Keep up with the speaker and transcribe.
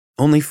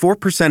Only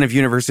 4% of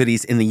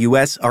universities in the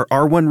U.S. are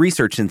R1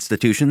 research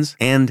institutions,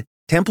 and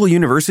Temple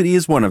University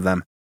is one of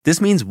them. This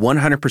means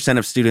 100%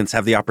 of students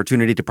have the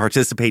opportunity to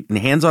participate in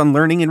hands-on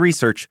learning and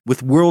research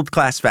with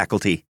world-class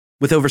faculty.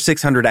 With over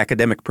 600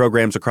 academic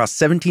programs across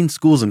 17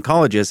 schools and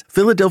colleges,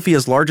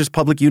 Philadelphia's largest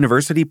public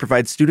university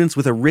provides students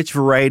with a rich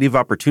variety of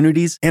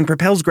opportunities and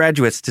propels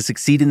graduates to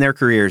succeed in their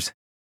careers.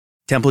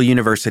 Temple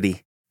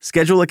University.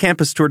 Schedule a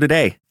campus tour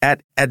today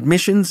at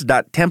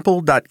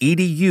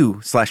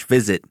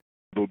admissions.temple.edu/visit.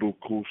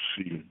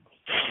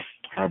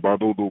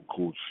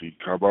 Abadodokosi,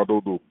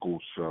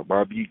 kabadodokosa,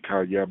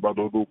 badikaya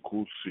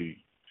badodokosi,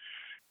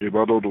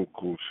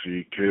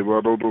 ebadodokosi,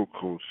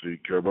 kebadodokosi,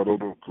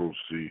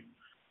 kebadodokosi,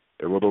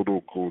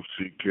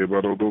 ebadodokosi,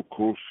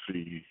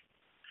 kebadodokosi,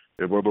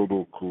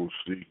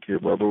 ebadodokosi,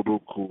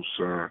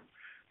 kebadodokosa,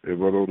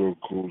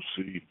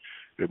 ebadodokosi,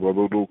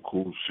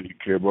 ebadodokosi,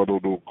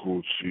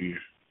 kebadodokosi,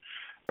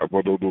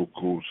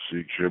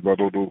 abadodokosi,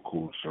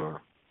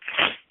 kebadodokosa,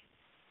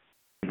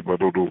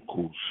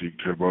 ebadodokosi,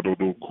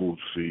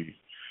 kebadodokosi,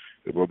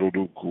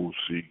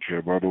 ebadodokosi,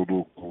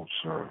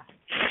 kebadodokosa,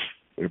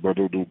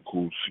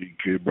 ebadodokosi,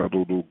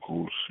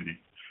 kebadodokosi,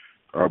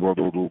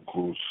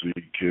 abadodokosi,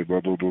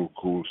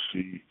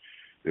 kebadodokosi,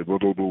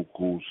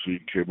 ebadodokosi,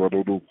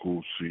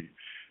 kebadodokosi,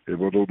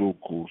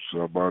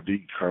 ebadodokosa,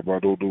 badika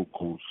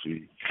badodokosi,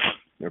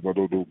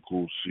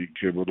 ebadodokosi,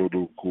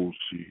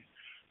 kebadodokosi,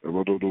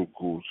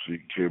 ebadodokosi,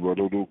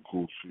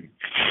 kebadodokosi,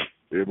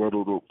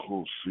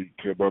 ebadodokosi,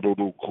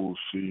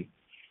 kebadodokosi,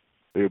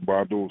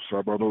 ebado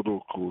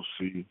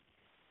sabadodokosi,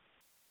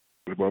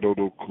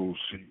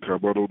 ebadodokosi,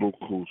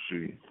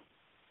 kebadodokosi,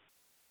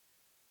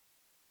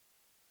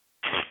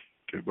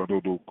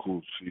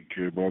 kebadodokosi,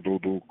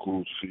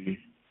 kebadodokosi,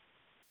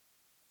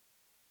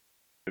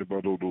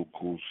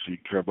 ebadodokosi,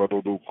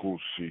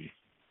 kebadodokosi,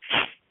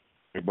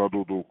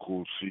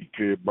 ebadodokosi,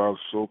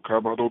 kebaso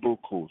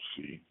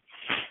kabadodokosi,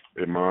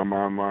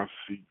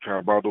 emamamasi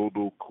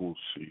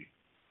kabadodokosi,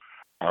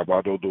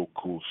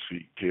 abadodokosi,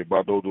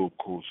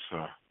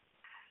 kebadodokosa,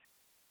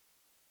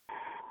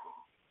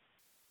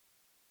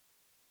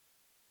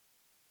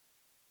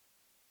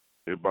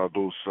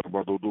 ebadosa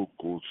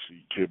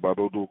badodokosi,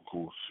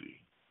 kebadodokosi,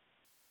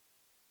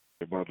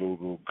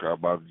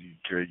 ebadodokabadi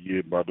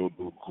keye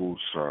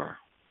badodokosa,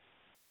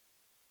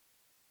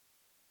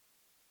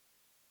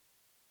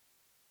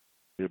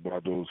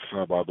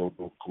 ebadosa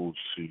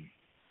badodokosi,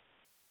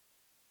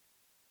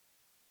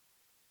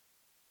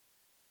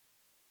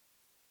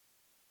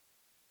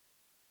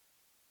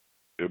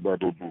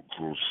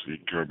 ebadodokosi,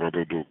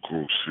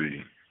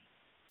 kebadodokosi,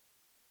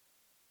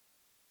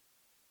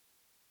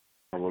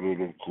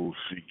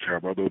 abadodokosi,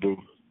 kebadodo,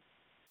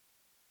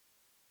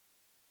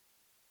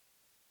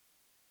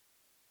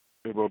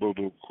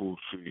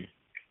 ebadodokosi,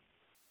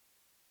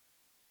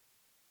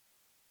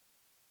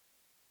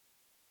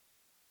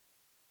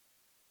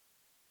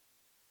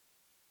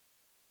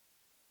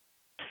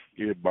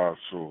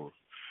 ebaso.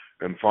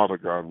 And Father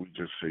God, we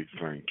just say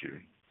thank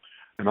you.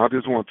 And I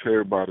just want to tell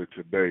everybody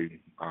today,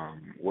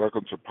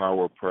 welcome to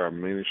Power of Prayer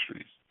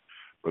Ministries,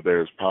 where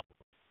there is power.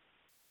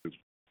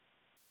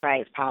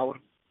 Right, power.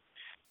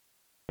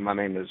 My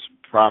name is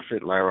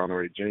Prophet Larry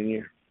Honoré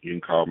Jr. You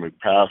can call me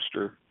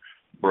Pastor,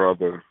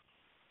 Brother.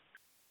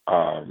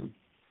 I'm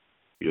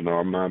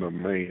not a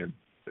man,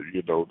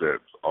 that's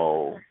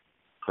all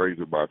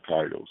crazy about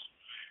titles,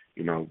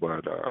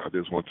 but I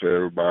just want to tell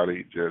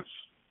everybody, just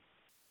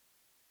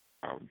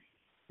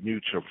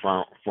mute your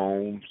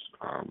phones.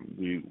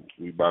 We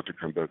about to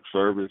conduct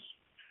service.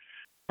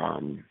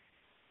 Also,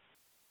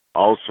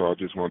 I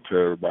just want to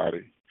tell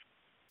everybody,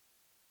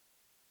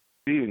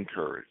 be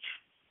encouraged.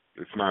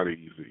 It's not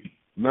easy.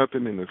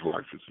 Nothing in this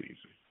life is easy.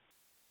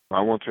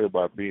 I want to tell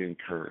everybody, be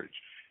encouraged.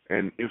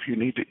 And if you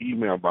need to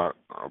email about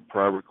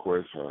prayer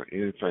requests or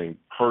anything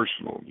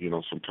personal,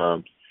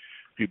 sometimes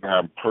people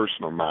have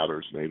personal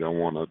matters and they don't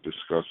want to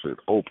discuss it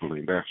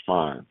openly. That's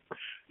fine.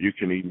 You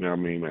can email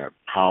me at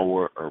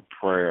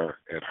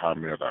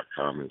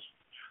powerofprayer@hotmail.com. It's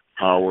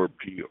power,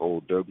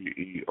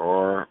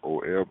 POWEROLPRAYER,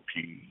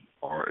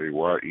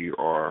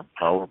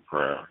 power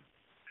prayer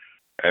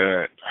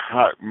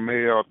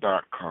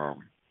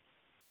 @hotmail.com.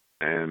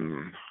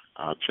 And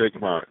I check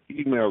my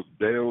emails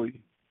daily.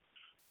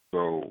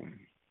 So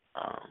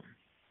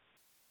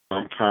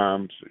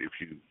sometimes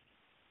if you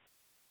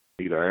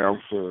need an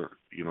answer,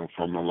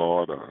 from the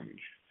Lord,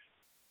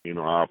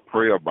 I'll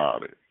pray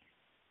about it.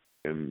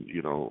 And,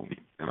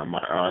 and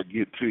I'll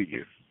get to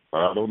you.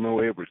 But I don't know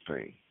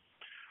everything.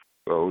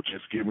 So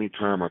just give me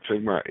time. I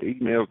check my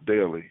emails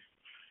daily,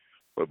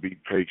 but be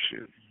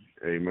patient.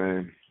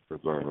 Amen.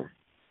 Because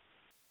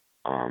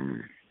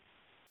I'm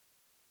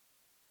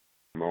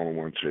the only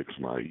one checks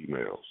my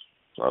emails.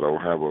 So I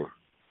don't have a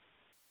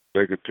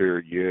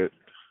secretary yet.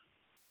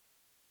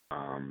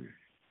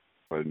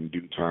 But in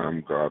due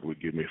time, God will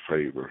give me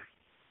favor.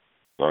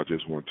 So I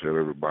just want to tell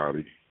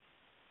everybody,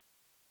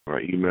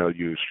 my email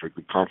you is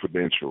strictly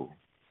confidential,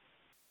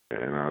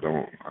 and I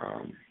don't,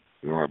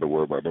 you don't have to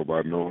worry about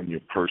nobody knowing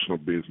your personal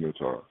business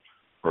or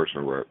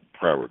personal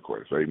prayer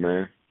requests.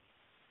 Amen?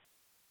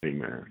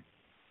 Amen.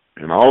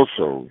 And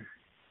also,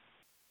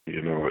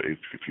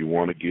 if you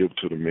want to give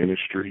to the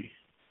ministry,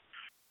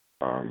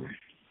 um,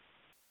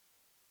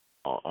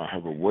 I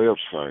have a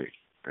website,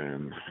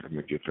 and let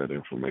me get that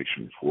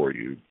information for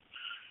you.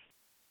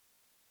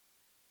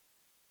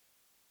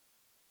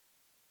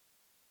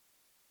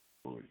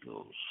 Where it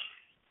goes.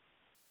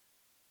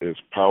 It's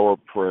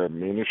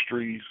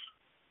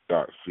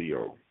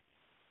powerprayerministries.co.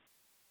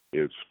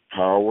 It's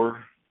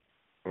Power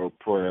of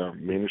Prayer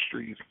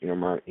Ministries,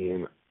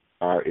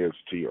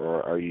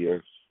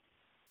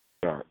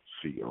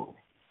 MINISTRIES.co.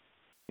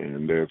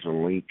 And there's a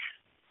link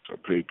to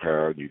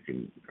PayPal. You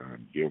can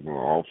give an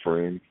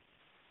offering.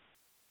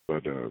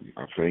 But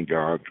I thank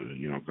God,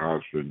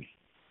 God's been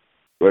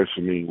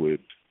blessing me with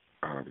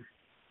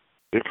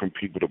different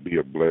people to be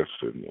a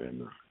blessing.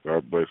 And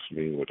God blessed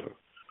me with a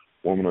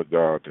woman of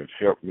God that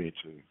helped me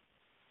to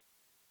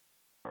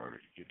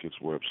get this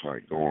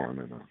website going.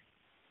 And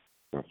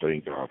I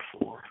thank God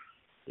for it.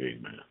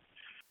 Amen.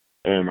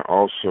 And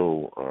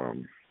also,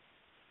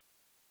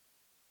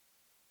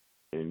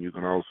 and you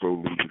can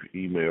also leave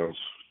emails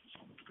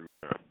through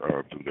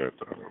that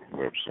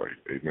website.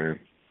 Amen.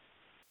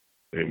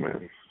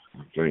 Amen. I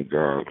thank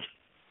God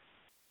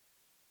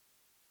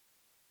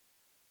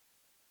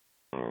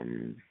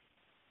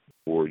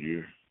for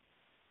you.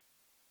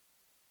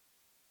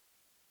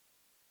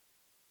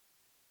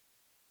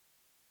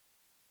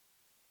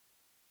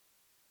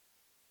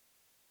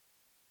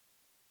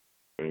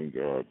 Thank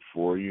God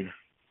for you.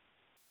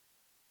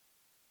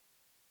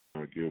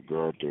 I give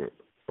God the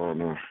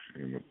honor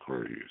and the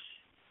praise.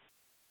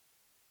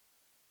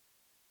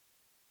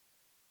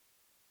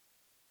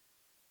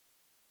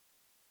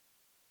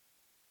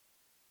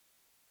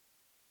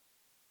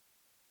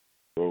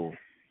 So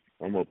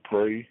I'm going to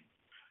pray.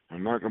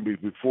 I'm not going to be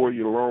before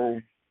you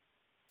long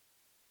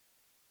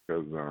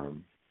because I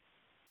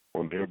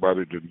want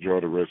everybody to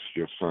enjoy the rest of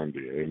your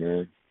Sunday.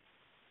 Amen.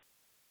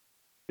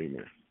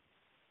 Amen.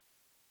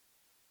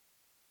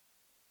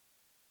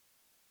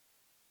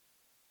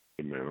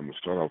 Amen. I'm going to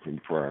start off in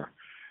prayer.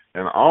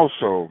 And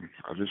also,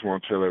 I just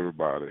want to tell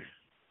everybody,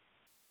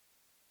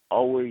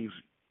 always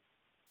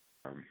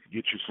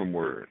get you some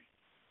word.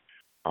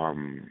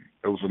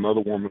 There was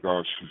another woman God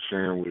was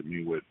sharing with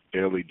me with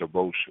daily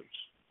devotions.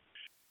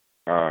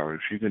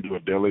 If you can do a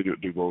daily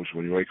devotion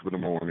when you wake up in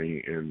the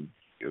morning and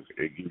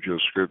it gives you a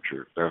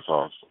scripture, that's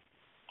awesome.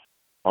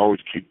 Always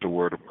keep the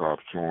word of God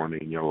flowing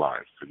in your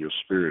life because your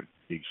spirit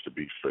needs to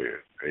be fed.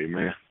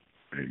 Amen.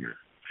 Amen.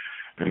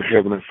 And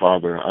Heavenly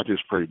Father, I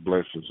just pray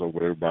blessings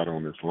over everybody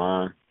on this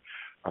line.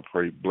 I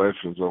pray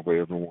blessings over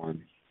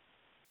everyone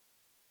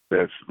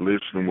that's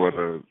listening,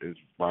 whether it's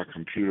by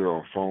computer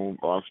or phone.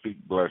 Lord, I speak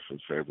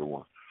blessings to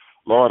everyone.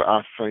 Lord,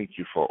 I thank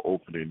you for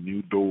opening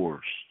new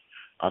doors.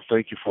 I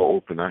thank you for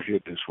opening, I hear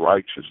this,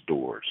 righteous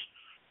doors,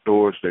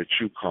 doors that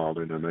you call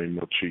in the name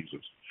of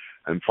Jesus.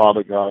 And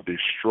Father God,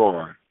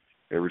 destroy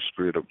every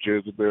spirit of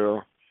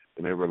Jezebel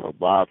and every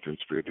Leviathan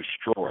spirit.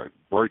 Destroy it,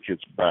 break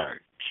its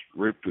back,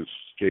 rip its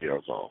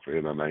scales off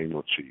in the name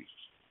of Jesus.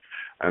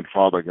 And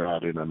Father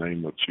God, in the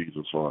name of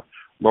Jesus,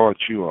 Lord,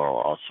 you are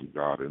awesome,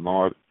 God. And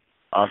Lord,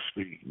 I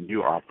speak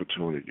new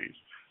opportunities.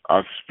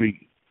 I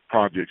speak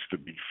projects to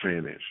be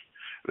finished.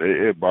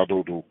 I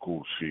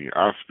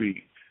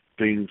speak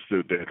things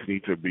that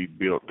need to be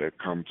built that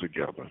come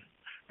together.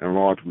 And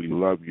Lord, we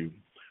love you.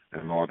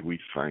 And Lord, we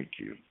thank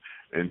you.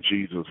 In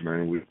Jesus'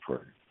 name we pray.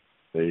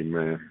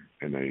 Amen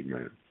and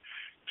amen.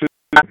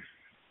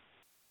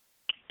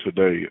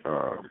 Today,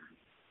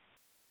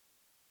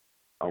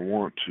 I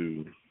want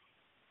to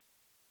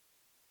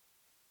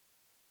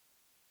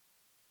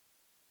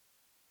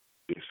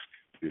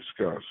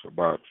discuss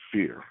about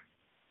fear.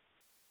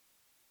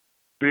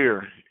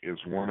 Fear is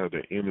one of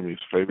the enemy's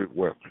favorite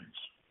weapons.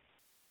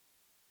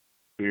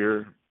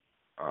 Fear,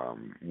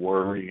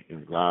 worry,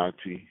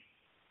 anxiety,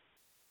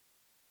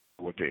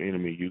 what the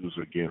enemy uses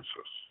against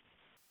us.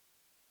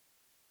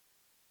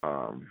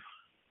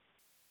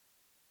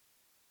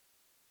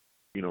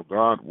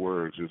 God's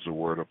words is a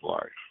word of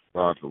life.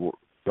 God's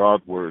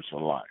words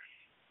are life.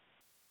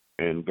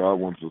 And God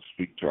wants to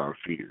speak to our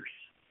fears.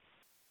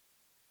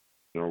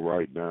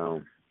 Right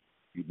now,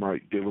 you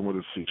might be dealing with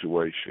a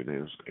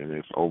situation and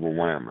it's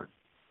overwhelming.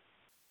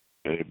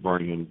 And it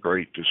bringing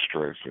great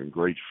distress and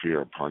great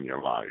fear upon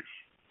your life.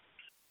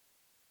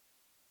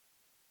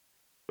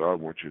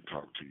 God wants you to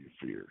talk to your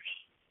fears.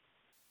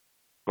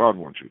 God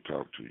wants you to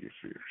talk to your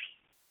fears.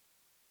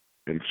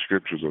 And the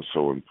scriptures are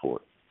so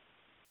important.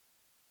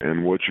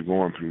 And what you're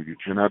going through, you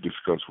cannot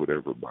discuss with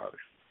everybody.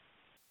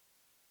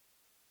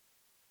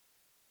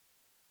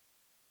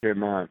 You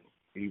cannot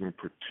even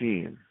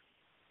pretend to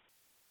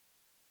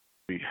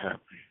be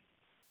happy.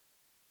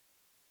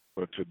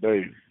 But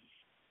today,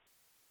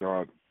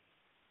 God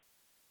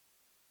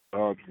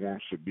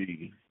wants to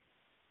be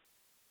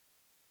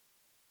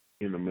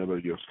in the middle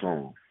of your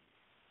storm.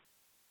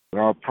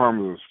 God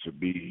promises to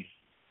be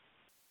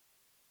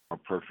a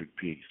perfect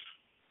peace.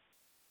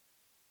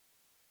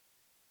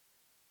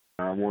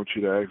 I want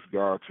you to ask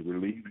God to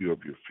relieve you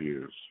of your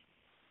fears.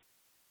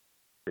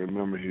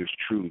 Remember His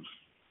truth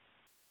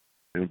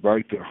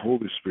Invite the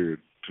Holy Spirit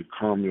to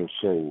calm your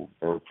soul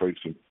by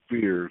replacing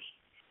fears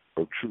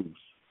of truth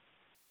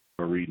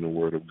by reading the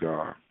Word of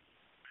God.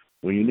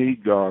 When you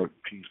need God,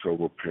 peace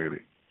over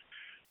panic,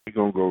 we're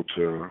going to go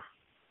to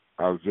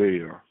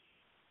Isaiah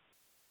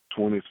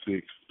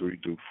 26, 3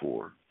 through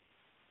 4.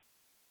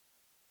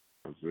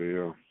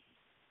 Isaiah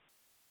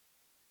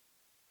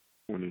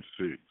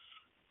 26.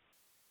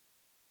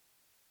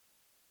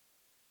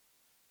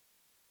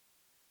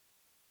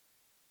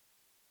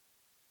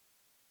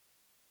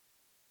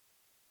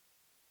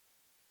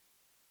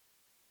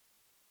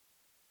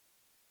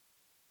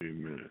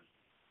 Amen.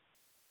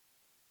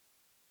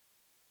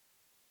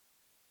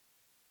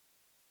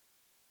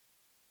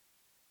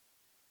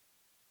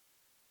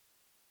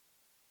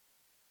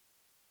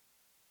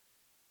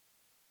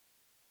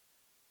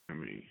 Let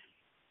me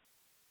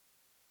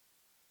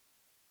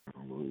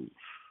move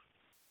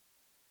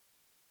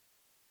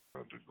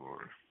out the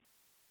glory.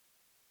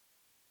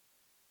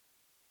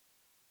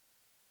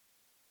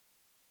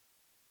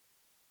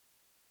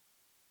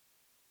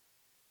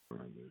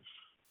 Find this.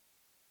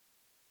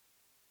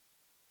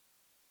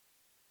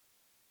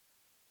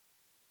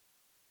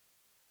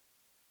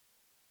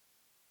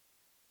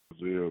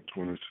 Isaiah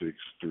 26,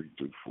 3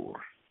 through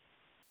 4.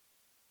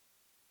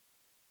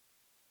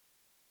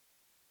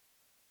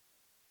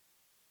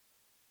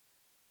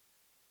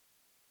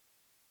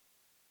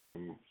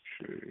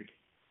 Okay.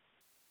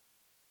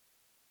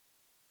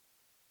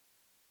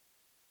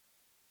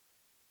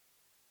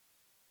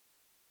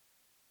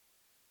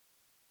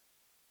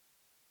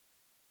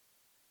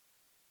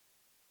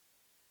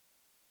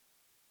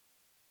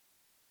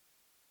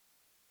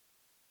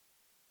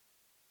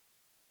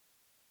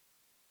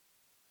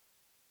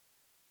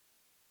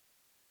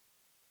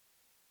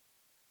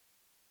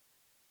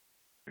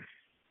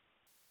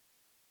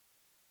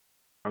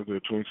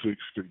 Isaiah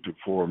 26, 3 through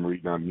 4. I'm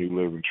reading out New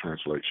Living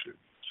Translation.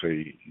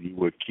 Say, you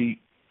would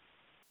keep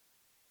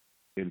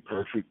in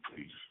perfect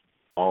peace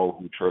all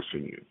who trust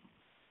in you,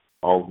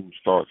 all whose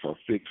thoughts are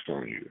fixed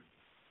on you.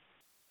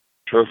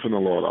 Trust in the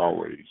Lord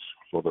always,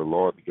 for the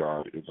Lord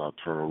God is our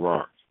eternal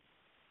rock.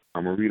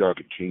 I'm going to read out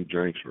the King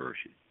James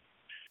Version.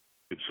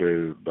 It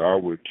says, thou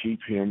wilt keep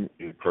him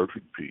in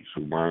perfect peace,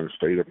 whose mind is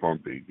stayed upon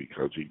thee,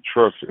 because he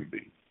trusts in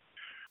thee.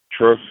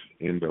 Trust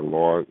in the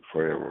Lord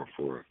forever,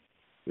 for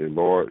the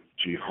Lord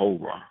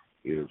Jehovah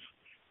is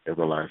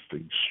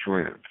everlasting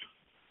strength.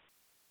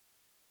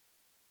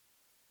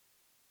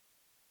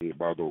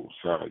 By those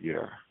side,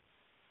 yeah.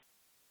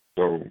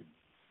 So,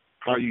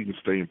 how you can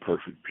stay in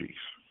perfect peace?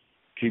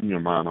 Keeping your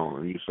mind on it.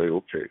 And you say,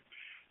 okay,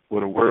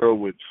 with a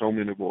world with so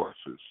many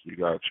voices, you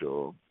got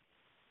your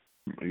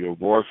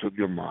voice of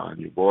your mind,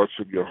 your voice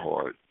of your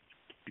heart.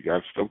 You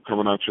got stuff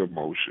coming out your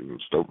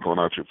emotions, stuff coming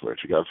out your flesh.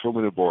 You got so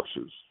many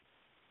voices.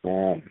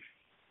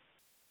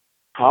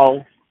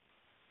 How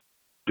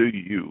do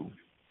you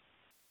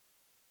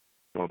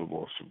know the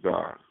voice of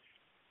God?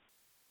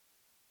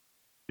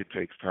 It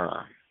takes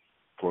time.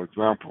 For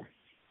example,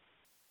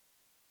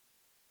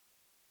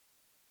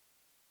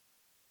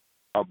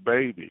 a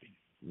baby,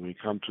 when you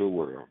come to a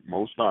world,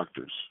 most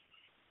doctors,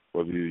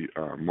 or the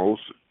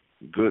most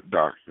good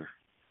doctor,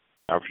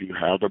 after you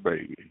have the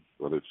baby,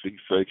 whether it's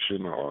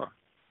C-section or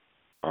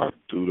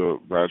through the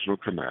vaginal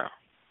canal,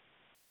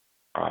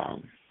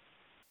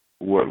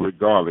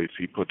 regardless,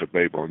 he put the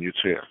baby on your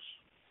chest.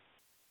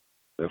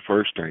 The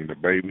first thing,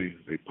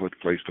 they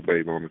place the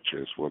baby on the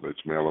chest, whether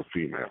it's male or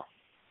female.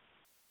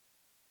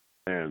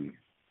 And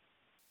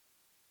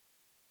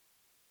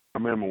I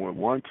remember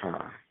one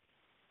time,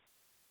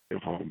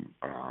 if some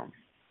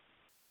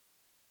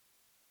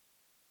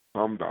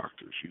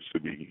doctors used to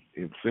be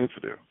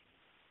insensitive,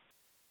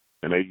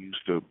 and they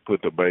used to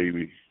put the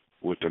baby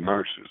with the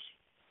nurses.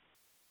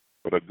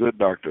 But a good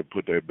doctor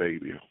put that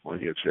baby on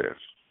your chest,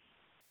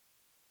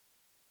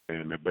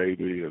 and the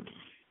baby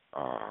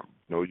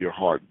know your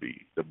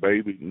heartbeat. The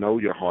baby know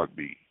your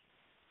heartbeat,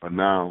 but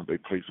now they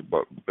place a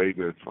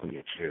baby on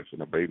your chest, and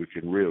the baby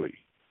can really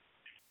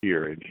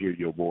hear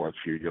your voice,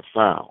 hear your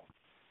sound.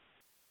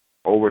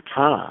 Over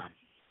time,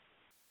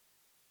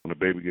 when the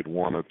baby gets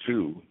 1 or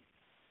 2,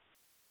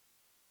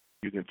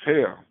 you can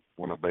tell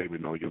when a baby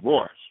know your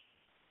voice.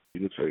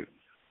 You can say,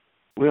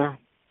 well,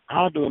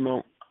 how do I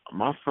know?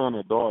 My son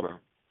or daughter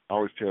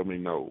always tell me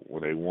no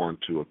when they 1,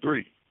 2, or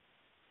 3.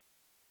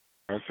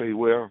 I say,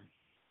 well,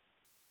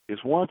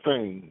 it's one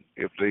thing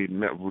if they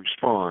never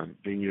respond,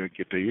 then you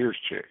get their ears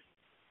checked.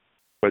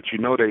 But you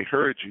know they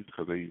heard you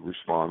because they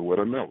respond with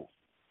a no.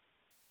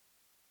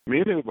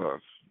 Many of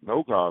us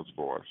know God's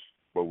voice,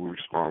 but we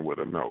respond with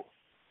a no.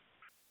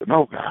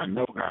 No, God,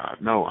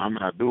 no, I'm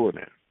not doing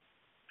it.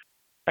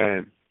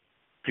 And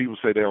people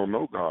say they don't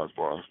know God's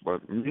voice,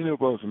 but many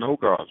of us know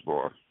God's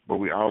voice, but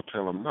we all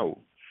tell them no.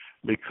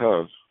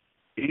 Because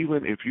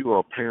even if you are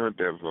a parent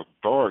that's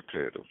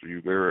authoritative,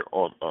 you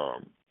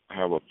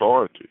have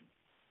authority,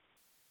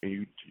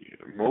 and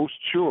most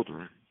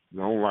children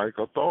don't like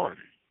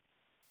authority.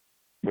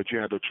 But you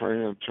have to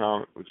train a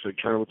child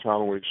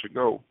the way it should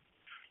go.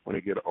 When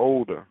they get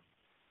older,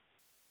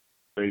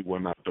 they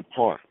will not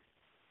depart.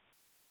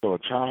 So a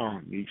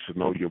child needs to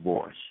know your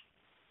voice.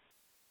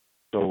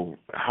 So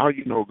how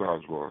you know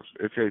God's voice?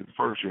 Okay,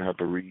 first you have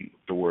to read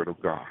the Word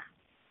of God.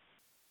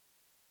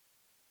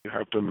 You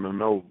have to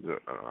know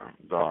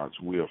God's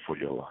will for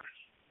your life.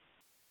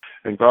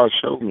 And God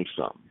showed me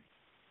something.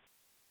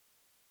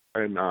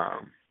 And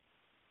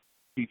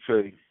He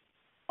said,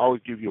 I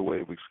always give you a way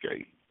of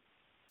escape.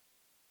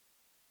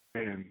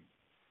 And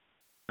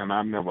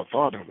I never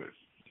thought of it.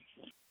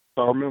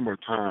 So I remember a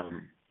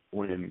time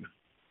when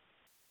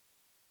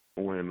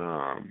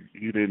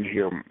you didn't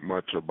hear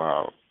much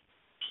about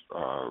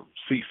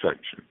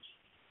C-sections,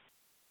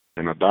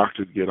 and the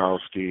doctors get all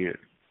scared.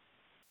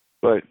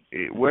 But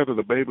whether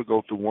the baby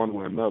go through one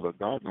way or another,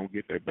 God gonna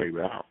get that baby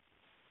out.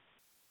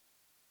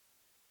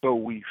 So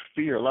we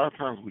fear. A lot of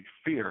times we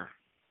fear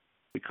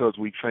because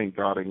we think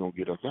God ain't gonna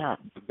get us out.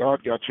 But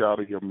God got you out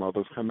of your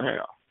mother's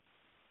canal.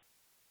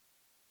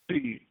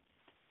 See,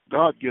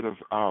 God get us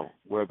out,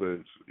 whether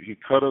it's He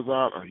cut us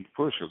out or He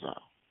pushes us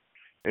out,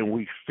 and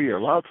we fear.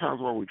 A lot of times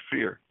why we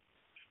fear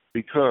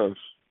because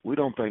we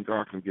don't think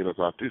God can get us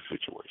out this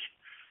situation.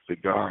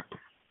 That God,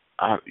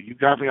 you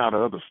got me out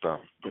of other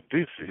stuff, but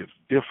this is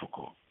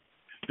difficult.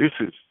 This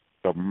is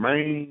the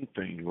main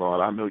thing,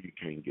 Lord. I know you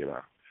can't get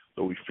out.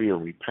 So we fear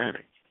and we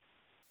panic.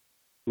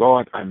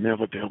 Lord, I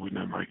never dealt with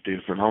nothing like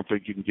this, and I don't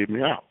think you can get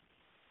me out.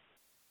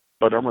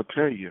 But I'm going to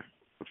tell you,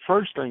 the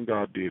first thing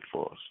God did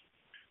for us,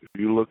 if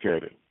you look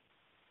at it,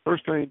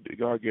 first thing that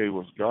God gave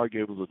us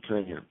a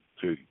chance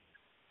to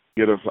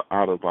get us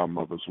out of our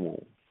mother's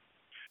womb.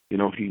 You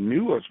know, He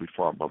knew us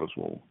before our mother's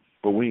womb,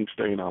 but we didn't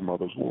stay in our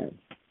mother's womb.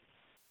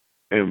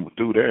 And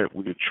through that,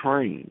 we were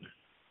trained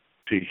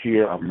to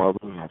hear our mother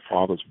and our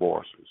father's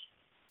voices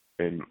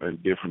and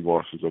different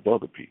voices of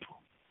other people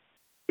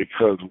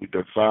because we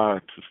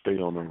decide to stay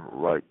on the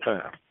right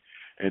path.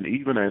 And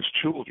even as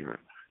children,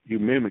 you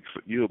mimic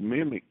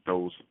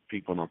those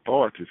people in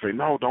authority. Say,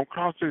 no, don't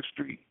cross that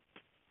street.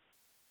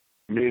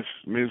 Miss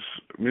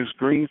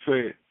Green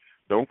said,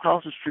 don't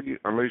cross the street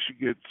unless you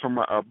get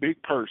a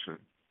big person.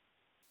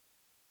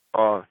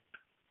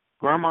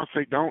 Grandma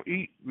say, don't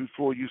eat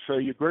before you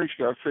say your grace.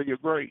 You got to say your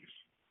grace.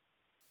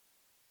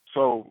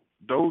 So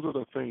those are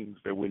the things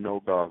that we know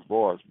God's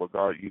voice, but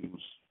God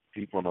used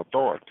people in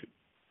authority.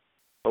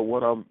 So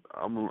what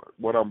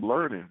I'm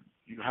learning,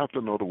 you have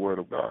to know the Word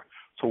of God.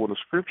 So when the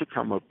scripture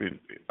come out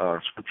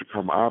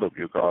of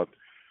you, God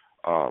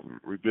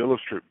reveal a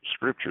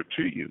scripture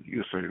to you.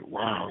 You say,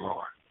 "Wow,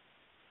 Lord,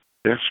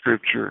 that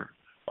scripture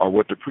or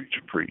what the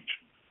preacher preached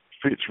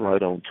fits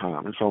right on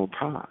time. It's on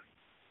time."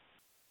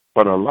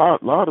 But a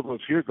lot of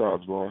us hear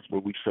God's voice,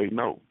 but we say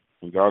no.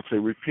 When God say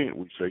repent,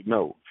 we say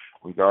no.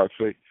 When God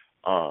say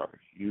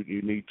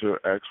you need to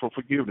ask for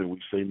forgiveness,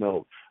 we say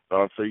no.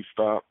 God say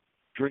stop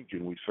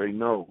drinking, we say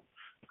no.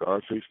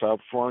 God say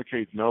stop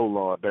fornicating. No,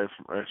 Lord,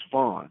 that's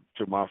fun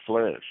to my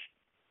flesh.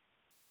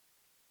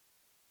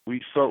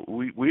 We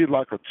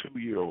like a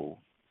 2-year-old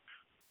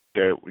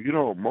that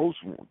most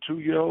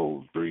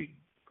 2-year-olds, 3.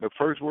 The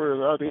first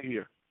word out of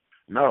here,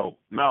 no,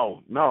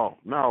 no, no,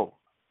 no.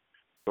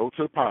 Go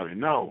to the potty,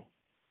 no.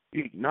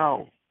 Eat,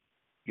 no.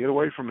 Get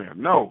away from there,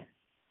 no.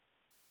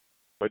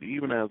 But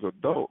even as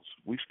adults,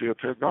 we still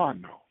tell God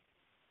no.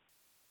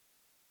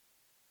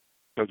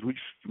 Because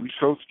we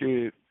so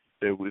scared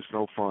that it's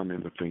no fun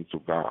in the things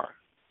of God.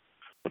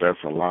 But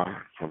that's a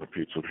lie from the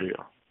pits of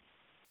hell.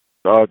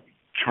 God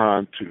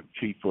trying to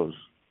keep us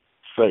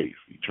safe.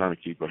 He's trying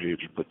to keep a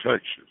hedge of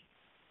protection.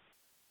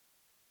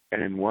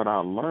 And what I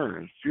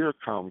learned, fear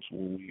comes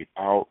when we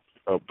out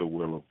of the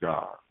will of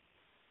God.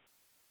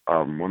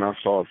 When I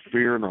started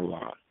fearing a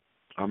lot,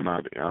 I'm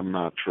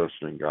not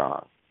trusting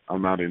God.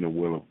 I'm not in the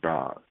will of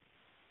God.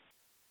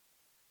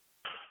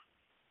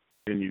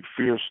 And you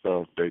fear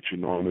stuff that you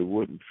normally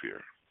wouldn't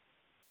fear.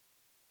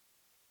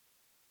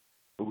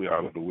 We're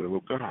out of the will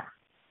of God.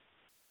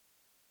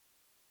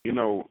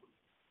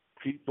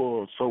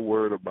 People are so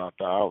worried about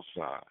the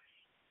outside,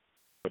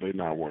 but they're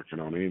not working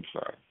on the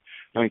inside.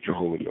 Thank you,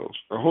 Holy Ghost.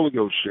 The Holy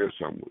Ghost shared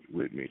something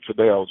with me.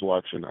 Today I was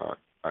watching an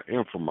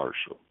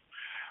infomercial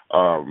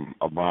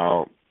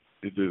about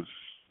it's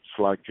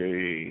like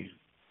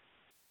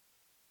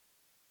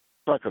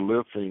a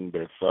lip thing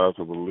that size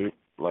of a lip,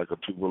 like a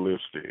tube of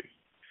lipstick,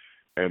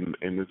 and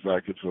it's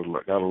like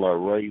got a lot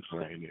of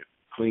razor in it.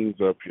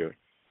 Cleans up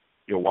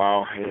your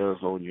wild hairs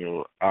on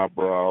your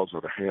eyebrows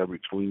or the hair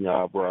between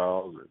your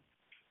eyebrows, and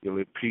your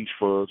little peach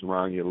fuzz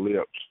around your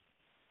lips,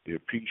 your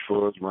peach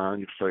fuzz around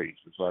your face.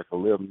 It's like a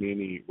little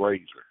mini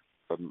razor,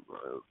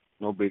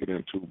 no bigger than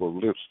a tube of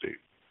lipstick.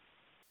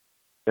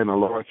 And the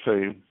Lord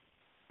say,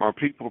 my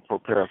people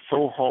prepare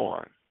so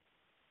hard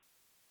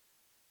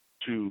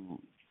to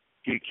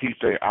keep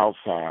their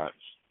outsides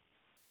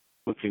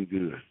looking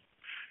good.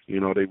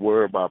 They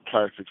worry about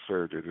plastic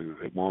surgery.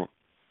 They want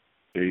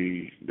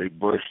they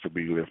breasts to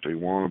be lifted. They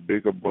want a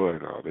bigger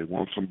butt, or they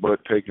want some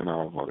butt taken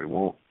off, or they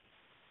want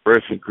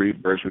breast increase,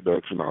 breast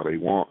reduction, or they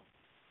want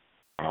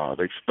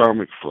their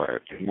stomach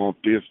flat. They want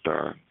this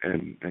done.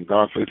 And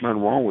God says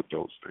nothing wrong with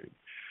those things.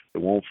 They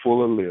want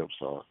fuller lips,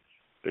 or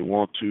they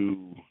want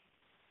to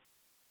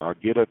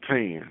get a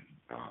tan.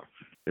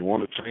 They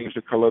want to change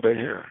the color of their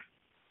hair.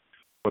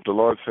 But the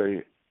Lord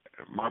say,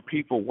 my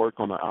people work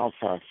on the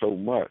outside so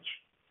much,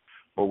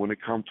 but when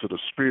it comes to the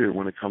spirit,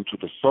 when it comes to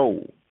the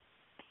soul,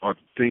 or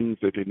things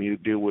that they need to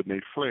deal with in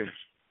their flesh,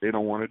 they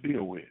don't want to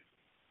deal with.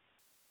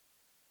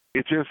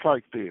 It's just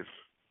like this.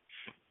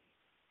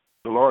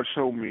 The Lord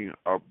showed me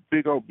a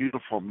big old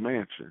beautiful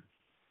mansion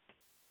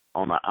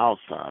on the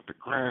outside. The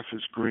grass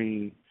is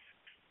green,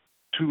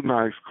 two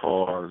nice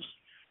cars,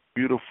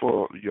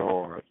 beautiful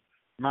yard,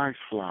 nice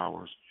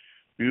flowers,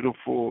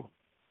 beautiful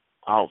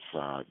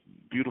outside,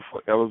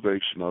 beautiful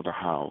elevation of the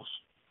house.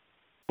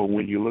 But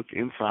when you look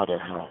inside the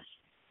house,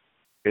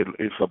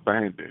 it's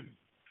abandoned.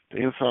 The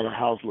inside of the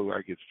house looks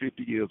like it's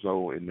 50 years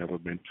old and never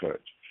been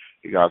touched.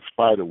 You got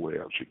spider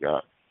webs. You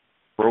got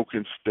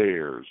broken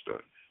stairs.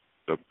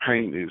 The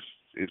paint is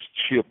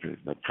chipping.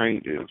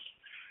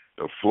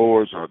 The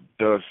floors are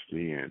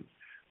dusty and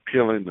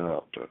peeling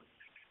up.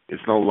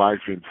 There's no life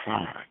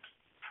inside.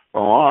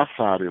 On our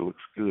side, it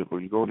looks good, but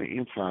when you go on the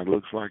inside, it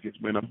looks like it's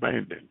been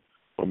abandoned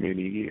for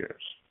many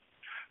years.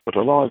 But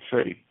the Lord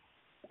say,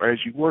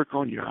 as you work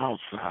on your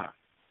outside,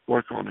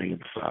 work on the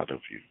inside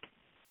of you.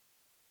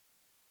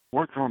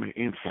 Work on the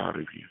inside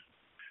of you.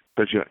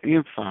 Because your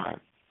inside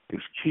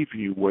is keeping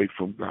you away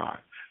from God.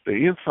 The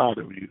inside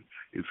of you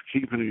is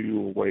keeping you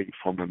away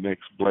from the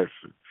next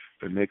blessing,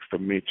 the next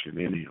dimension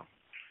in Him.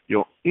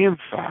 Your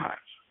insides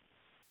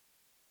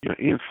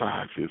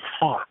is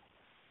hard.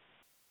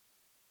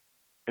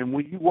 And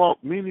when you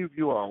walk, many of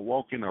you are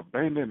walking an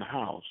abandoned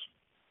house,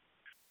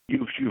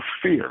 you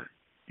fear.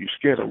 You're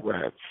scared of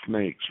rats,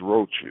 snakes,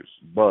 roaches,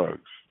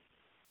 bugs.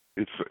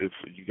 It's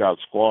you got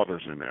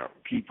squatters in there,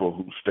 people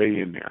who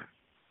stay in there.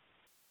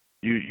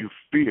 You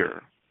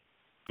fear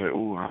that,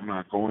 oh, I'm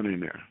not going in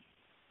there.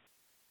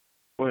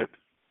 But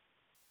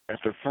at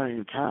the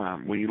same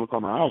time, when you look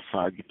on the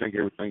outside, you think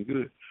everything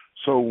good.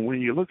 So when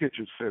you look at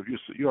yourself,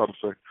 you ought to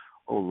say,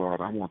 oh,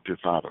 Lord, I want this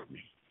out of me.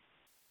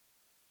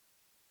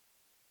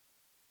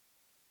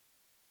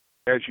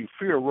 As you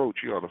fear roach,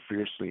 you ought to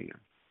fear sin.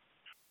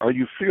 Or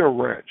you fear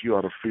rats, you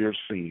ought to fear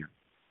sin.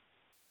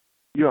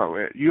 You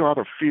ought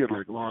to fear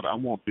like, Lord, I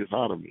want this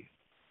out of me.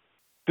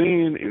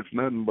 Sin is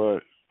nothing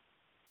but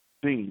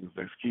things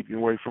that's keeping you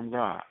away from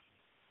God.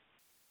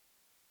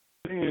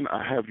 Sin,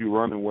 I have you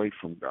running away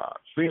from God.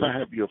 Sin, I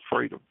have you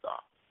afraid of God.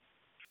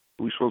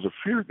 We're supposed to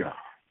fear God.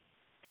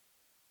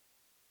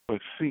 But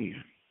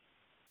sin,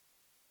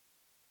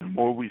 the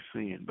more we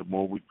sin, the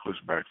more we push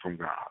back from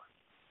God.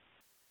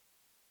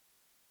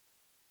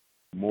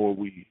 The more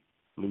we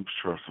lose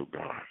trust of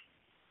God.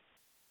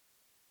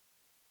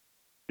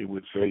 He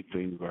would say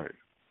things like,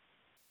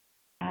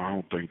 I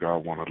don't think God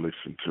want to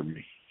listen to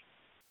me.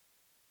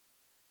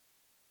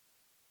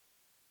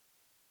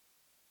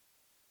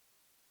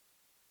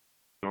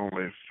 Don't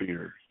let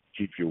fear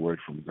keep you away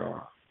from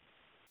God.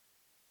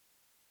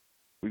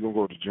 We're going to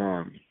go to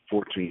John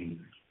 14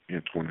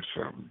 and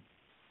 27.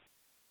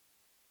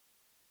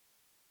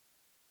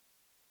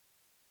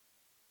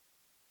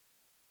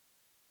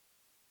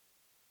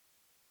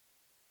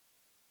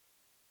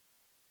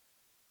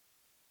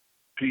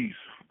 Peace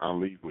I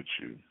leave with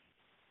you.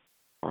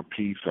 My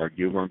peace I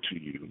give unto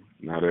you,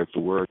 not as the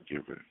world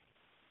giveth.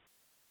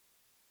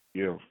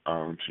 Give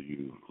I unto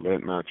you.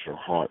 Let not your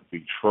heart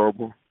be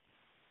troubled,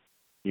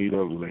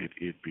 neither let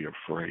it be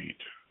afraid.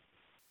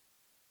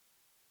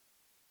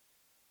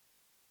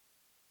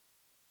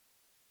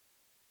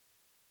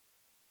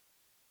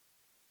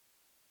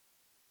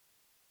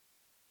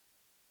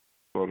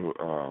 Go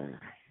to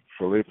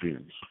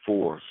Philippians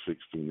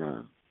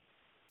 4:6-9.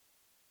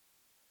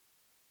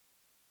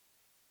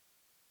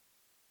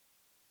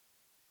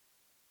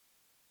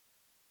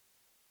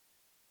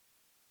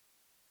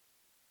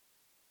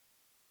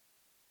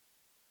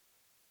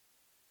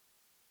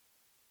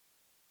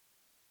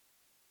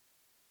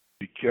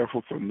 Be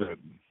careful for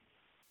nothing,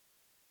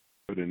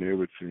 but in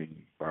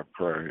everything by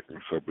prayer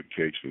and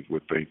supplications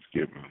with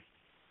thanksgiving.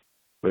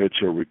 Let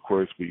your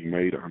requests be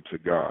made unto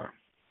God.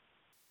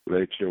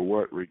 Let your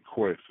what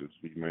requests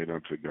be made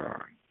unto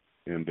God.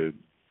 And the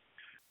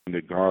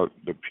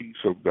peace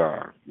of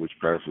God, which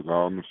passes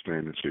all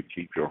understanding, should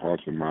keep your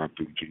hearts and minds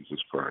through Jesus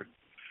Christ.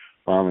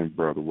 Finally,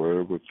 brother,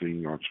 whatever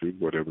thing are true,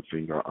 whatever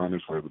thing are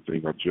honest, whatever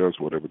thing are just,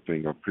 whatever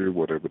thing are pure,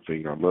 whatever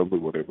thing are lovely,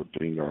 whatever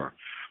thing are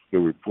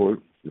good report,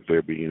 if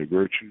there be any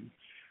virtue,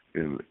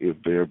 and if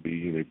there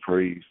be any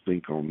praise,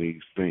 think on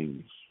these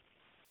things.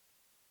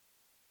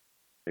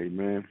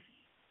 Amen.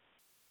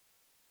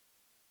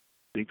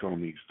 Think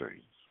on these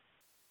things.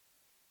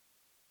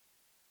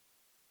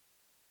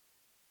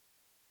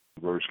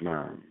 Verse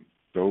 9,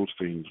 those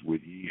things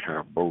which ye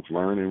have both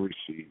learned and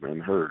received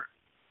and heard,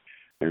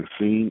 and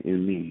seen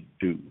in me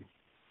do,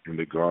 and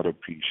the God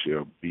of peace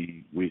shall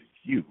be with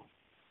you.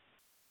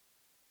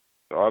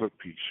 The God of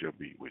peace shall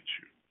be with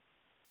you.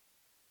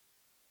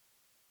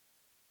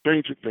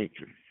 Change your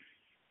thinking.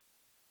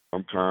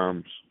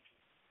 Sometimes,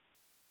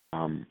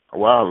 I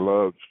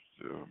love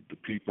the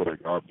people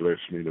that God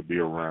blessed me to be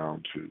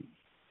around too.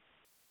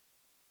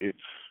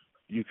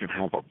 You can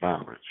have a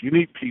balance. You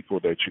need people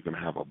that you can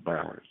have a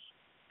balance.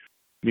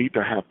 You need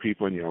to have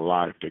people in your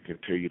life that can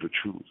tell you the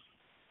truth,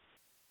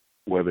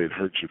 whether it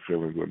hurts your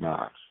feelings or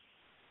not.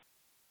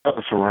 You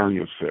gotta surround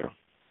yourself.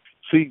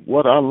 See,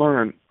 what I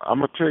learned, I'm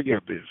going to tell you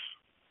this.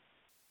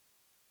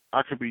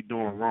 I could be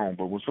doing wrong,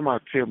 but when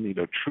somebody tell me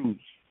the truth,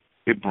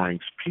 it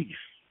brings peace.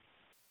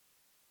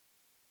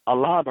 A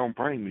lie don't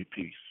bring me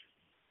peace,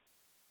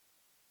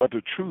 but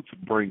the truth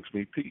brings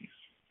me peace.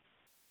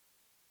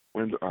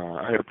 When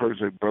I had a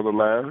person say, Brother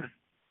Larry,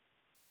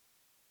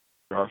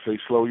 God say,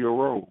 slow your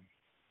roll.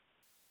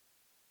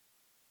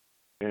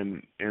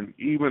 And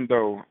even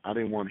though I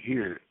didn't want to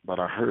hear it, but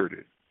I heard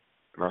it,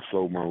 and I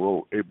slowed my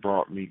roll, it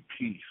brought me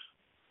peace.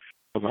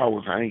 Because I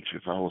was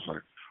anxious. I was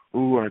like,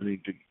 ooh, I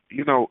need to,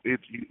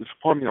 it's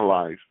part of your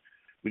life.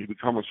 When you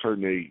become a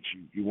certain age,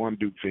 you want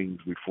to do things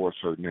before a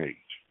certain age.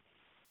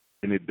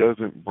 And it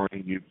doesn't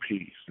bring you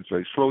peace. And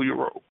say, slow your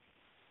roll.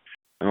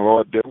 And the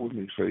Lord dealt with me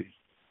and say,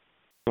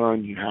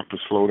 son, you have to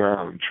slow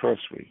down and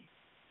trust me.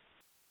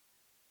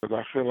 Because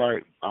I feel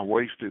like I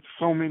wasted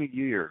so many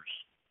years.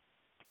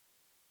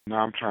 Now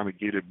I'm trying to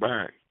get it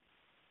back.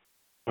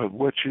 But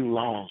what you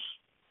lost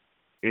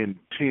in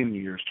 10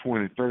 years,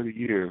 20, 30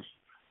 years,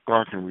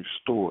 God can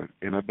restore it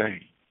in a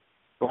day.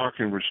 God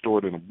can restore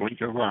it in a blink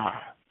of an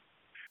eye.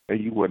 And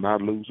you will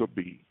not lose a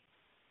beat.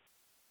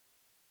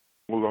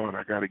 Oh, Lord,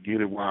 I got to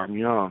get it while I'm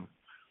young.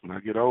 When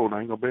I get old, I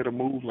ain't going to be able to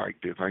move like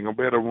this. I ain't going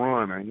to be able to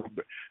run. I ain't going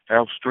to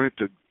have strength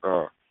to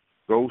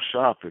go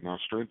shopping or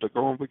strength to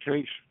go on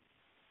vacation.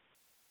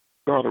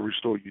 God will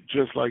restore you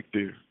just like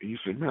this. And you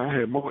say, man, I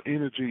had more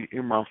energy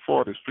in my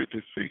 40s,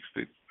 50s,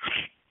 60s,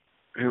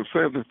 and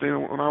 70s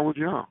than when I was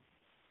young.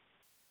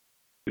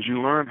 Because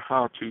you learn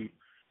how to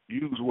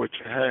use what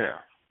you have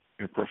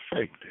and perfect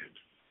it.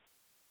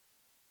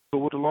 So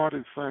what the Lord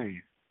is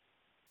saying,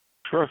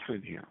 trust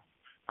in Him.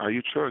 Now,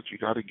 you trust, you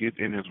got to get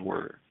in His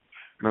Word.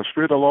 And the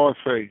Spirit of the Lord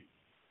say,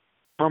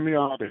 some of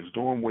y'all that's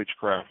doing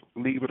witchcraft,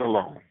 leave it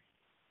alone.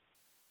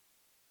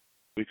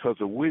 Because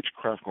the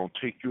witchcraft going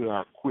to take you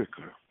out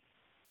quicker.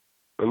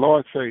 The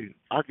Lord say,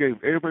 I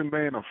gave every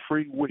man a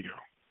free will.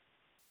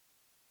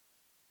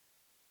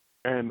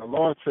 And the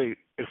Lord say,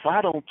 if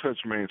I don't touch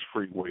man's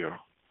free will,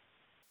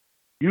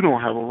 you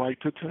don't have a right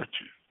to touch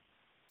it.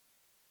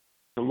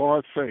 The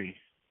Lord say,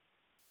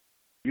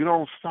 you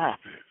don't stop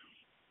it.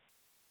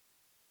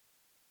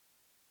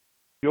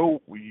 You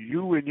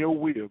and your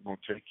will going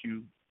to take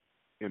you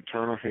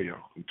eternal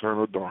hell,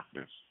 eternal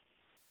darkness.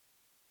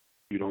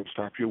 You don't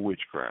stop your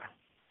witchcraft.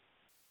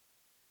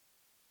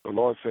 The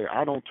Lord say,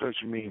 I don't touch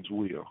man's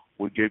will.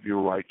 We give you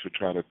a right to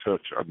try to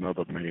touch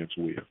another man's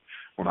will.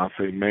 When I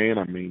say man,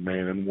 I mean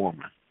man and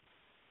woman.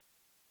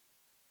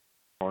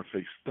 The Lord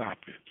say, stop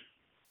it.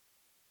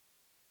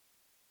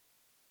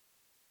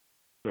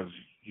 Because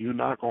you're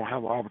not going to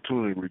have an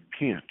opportunity to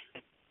repent.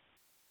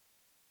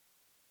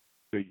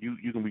 That you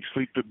can be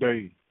asleep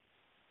today.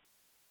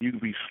 You can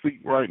be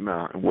asleep right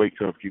now and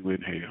wake up, you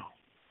in hell.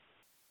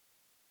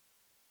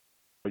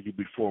 Or you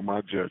before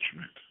my judgment.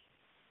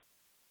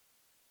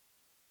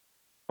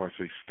 The Lord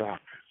say, stop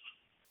it.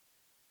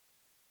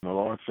 And the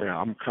Lord say,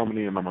 I'm coming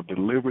in, I'm going to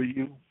deliver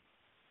you.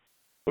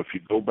 But if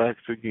you go back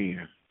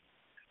again,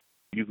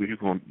 you're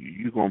going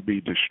to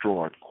be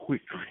destroyed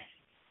quickly.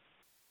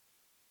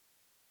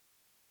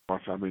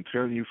 Because I've been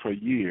telling you for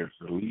years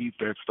to leave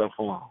that stuff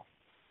alone.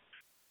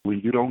 When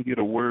you don't get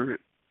a word,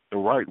 the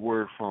right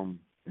word from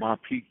my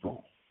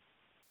people,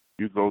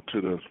 you go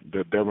to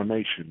the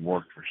divination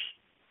workers.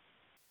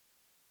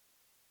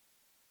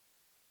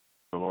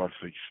 The Lord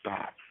say,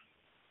 stop.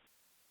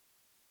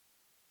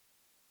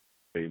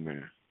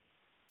 Amen.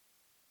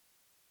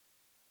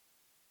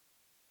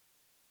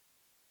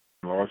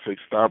 The Lord say,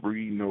 stop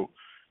reading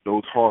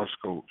those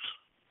horoscopes.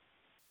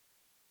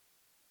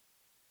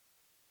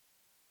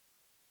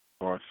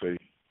 The Lord say,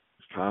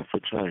 it's time for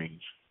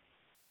change.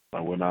 I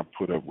will not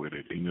put up with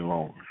it any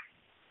longer.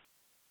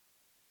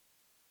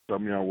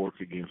 Some of y'all work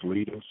against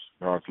leaders,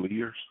 God's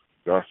leaders.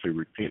 God say,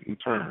 repent and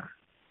turn.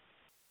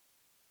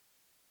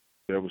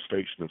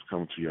 Devastation is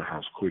coming to your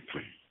house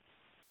quickly.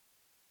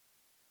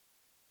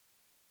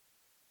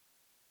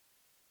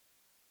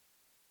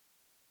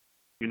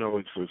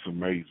 It's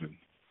amazing.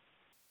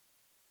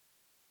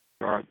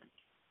 God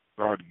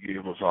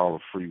gave us all a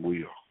free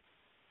will.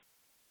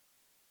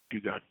 You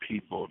got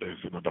people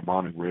that's in the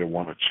demonic realm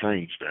want to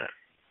change that.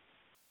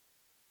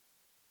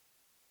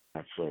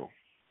 Not so.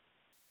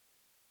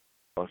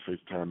 God says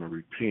it's time to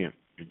repent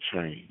and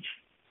change.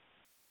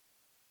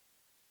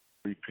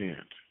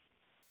 Repent.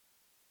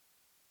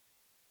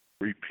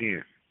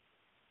 Repent.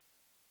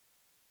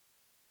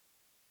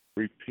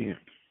 Repent.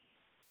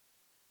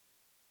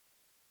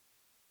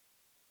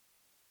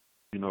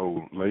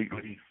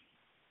 Lately,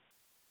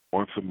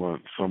 once a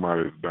month,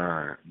 somebody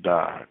died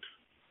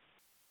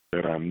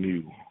that I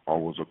knew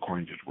or was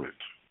acquainted with.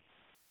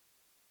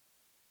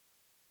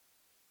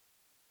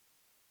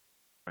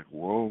 Like,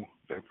 whoa,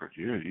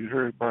 you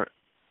heard about it.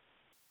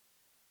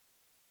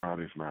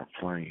 God is not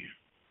playing.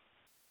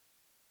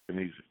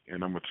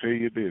 And I'm going to tell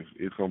you this,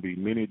 it's going to be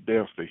many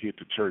deaths that hit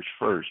the church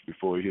first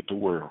before it hit the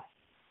world.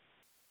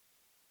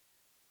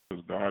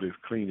 Because God is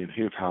cleaning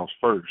his house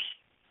first.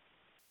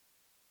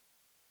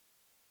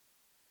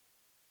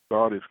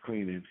 God is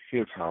cleaning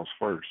his house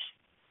first.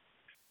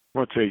 I'm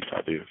going to tell you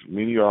about this.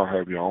 Many of y'all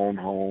have your own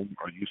home,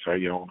 or you say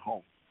your own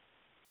home.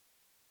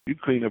 You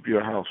clean up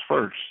your house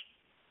first.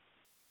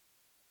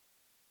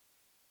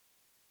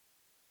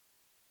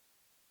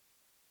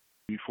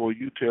 Before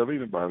you tell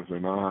anybody, say,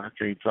 no, I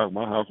can't talk.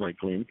 My house ain't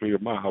clean. Clean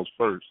up my house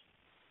first.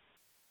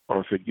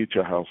 Or say, get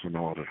your house in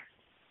order.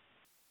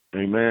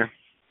 Amen.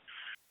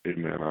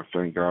 Amen. I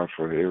thank God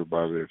for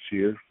everybody that's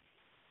here.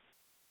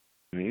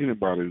 And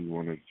anybody who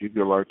want to give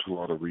your life to the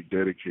Lord or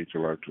rededicate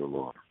your life to the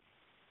Lord.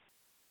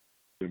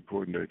 It's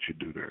important that you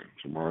do that.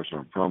 Tomorrow's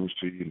not promised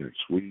to you. Next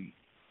week,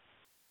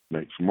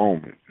 next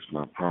moment, it's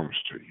not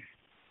promised to you.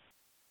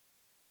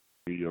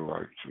 Give your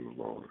life to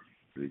the Lord.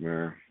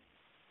 Amen.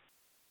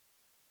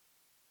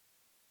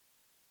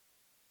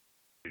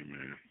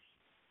 Amen.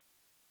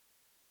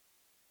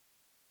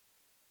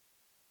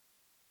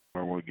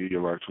 I want to give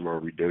your life to the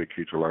Lord,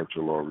 rededicate your life to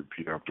the Lord.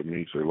 Repeat after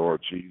me. Say,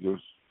 Lord Jesus,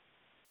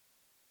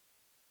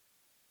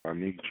 I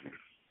need you.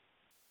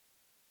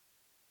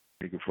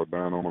 Thank you for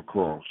dying on the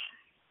cross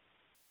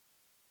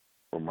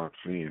for my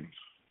sins.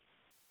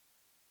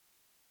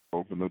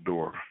 Open the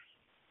door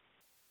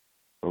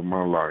of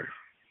my life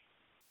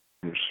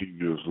and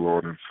receive you as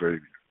Lord and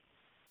Savior.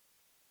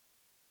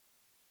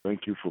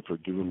 Thank you for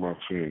forgiving my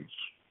sins.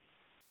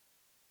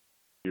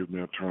 Give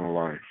me eternal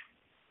life.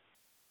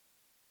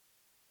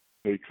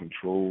 Take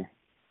control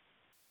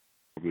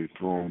of the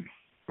throne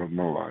of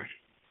my life.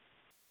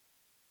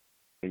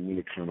 Make me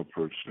the kind of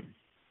person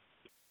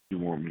you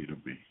want me to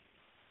be.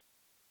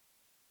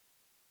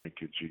 Thank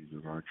you,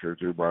 Jesus. I encourage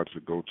everybody to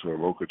go to a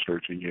local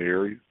church in your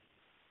area.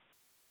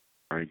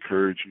 I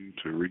encourage you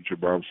to read your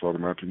Bible, start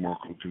with Matthew, Mark,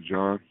 Luke, and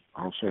John.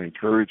 I also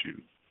encourage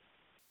you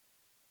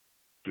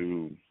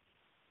to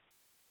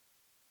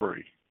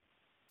pray.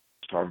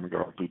 Talking to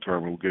God through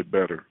time will get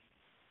better.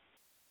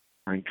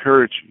 I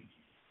encourage you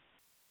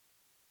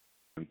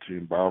to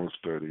attend Bible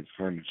study and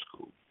Sunday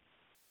school.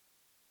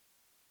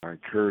 I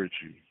encourage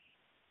you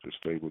to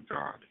stay with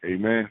God.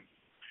 Amen.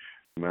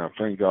 Now,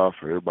 thank God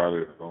for everybody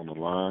that's on the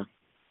line.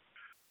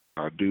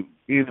 Do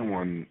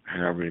anyone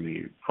have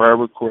any prayer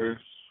requests?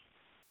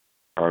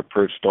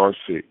 Press star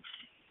 6.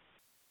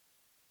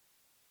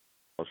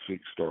 Or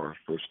 6 stars.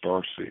 Press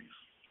star 6.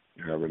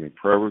 You have any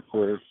prayer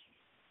requests?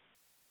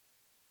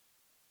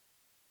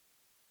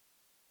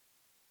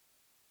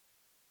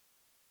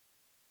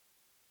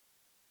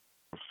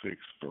 Or 6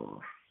 star.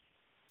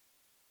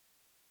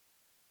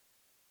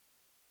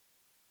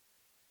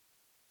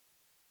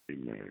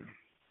 Amen.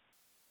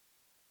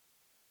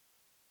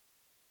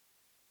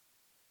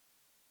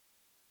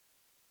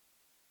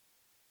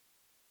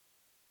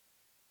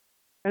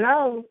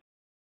 Hello.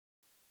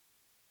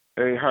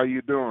 Hey, how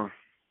you doing?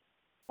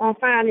 I'm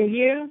fine, and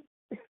you?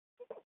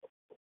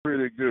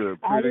 Pretty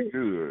good. Pretty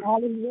good.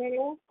 All is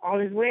well? All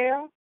is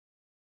well?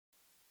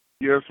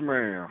 Yes,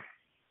 ma'am.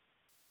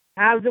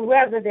 How's the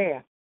weather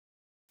there?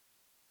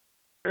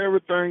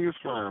 Everything is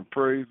fine.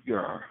 Praise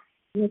God.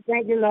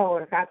 Thank you,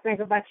 Lord. I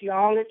think about you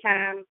all the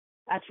time.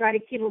 I try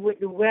to keep up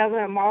with the weather.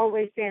 I'm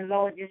always saying,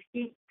 Lord, just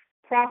keep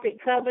Prophet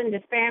covering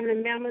the family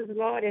members,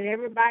 Lord, and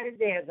everybody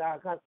there,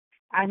 God, because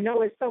I know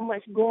there's so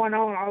much going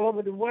on all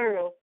over the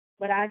world,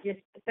 but I just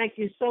thank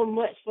you so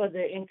much for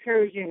the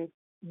encouraging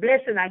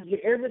blessing I get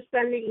every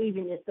Sunday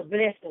evening. It's a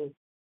blessing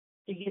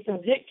to get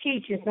some good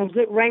teaching, some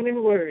good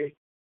raiment words.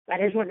 I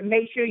just want to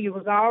make sure you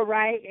was all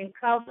right and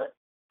covered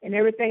and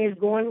everything is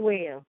going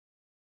well.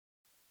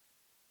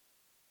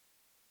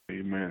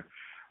 Amen.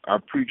 I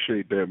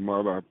appreciate that,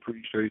 Mother. I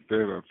appreciate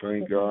that. I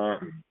thank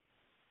God.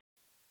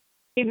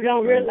 People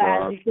don't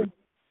realize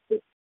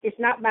it's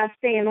not by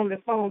staying on the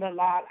phone a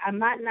lot. I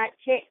might not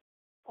check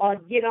or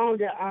get on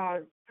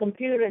the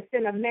computer and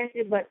send a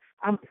message, but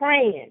I'm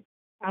praying.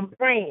 I'm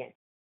praying.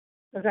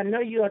 Because I know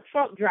you're a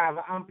truck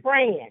driver. I'm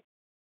praying.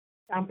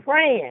 I'm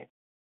praying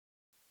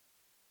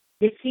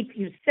to keep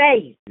you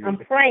safe. I'm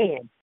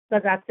praying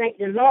because I thank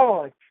the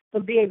Lord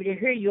for being able to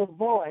hear your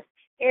voice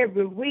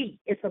every week.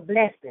 It's a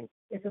blessing.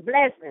 It's a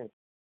blessing.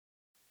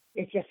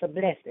 It's just a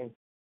blessing.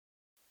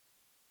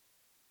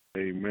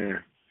 Amen.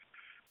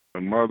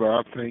 And Mother,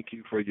 I thank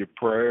you for your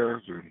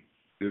prayers and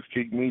just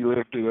keep me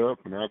lifted up,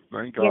 and I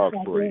thank God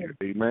for you.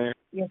 Amen.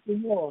 Yes,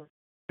 Lord.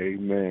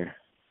 Amen.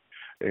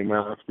 Amen.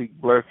 I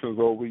speak blessings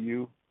over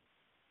you.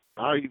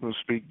 I even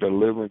speak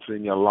deliverance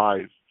in your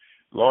life.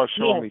 Lord,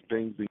 show me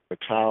things in your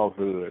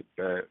childhood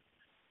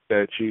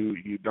that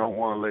you don't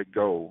want to let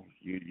go.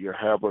 You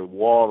have a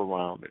wall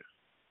around it.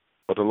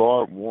 But the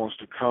Lord wants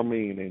to come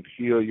in and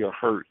heal your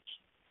hurts.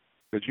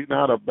 Because you're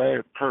not a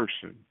bad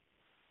person.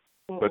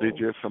 But it's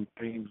just some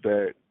things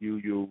that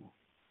you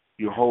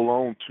hold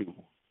on to,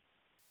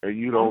 and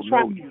you don't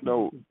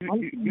know.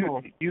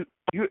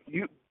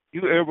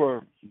 You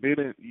ever been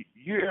in?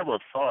 You ever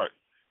thought?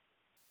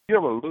 You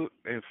ever look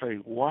and say,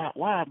 why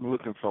I'm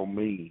looking so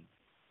mean?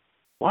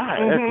 Why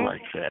I act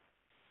like that?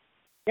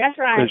 That's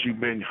right. Because you've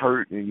been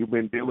hurt and you've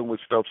been dealing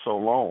with stuff so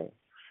long,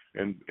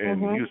 and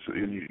you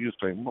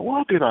say,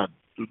 why did I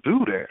do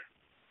that?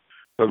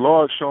 The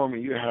Lord showing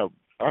me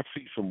I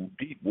see some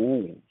deep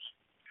wounds.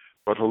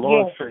 But the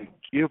Lord Yes. say,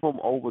 give them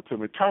over to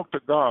me. Talk to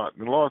God.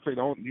 And the Lord say, you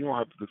don't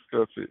have to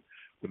discuss it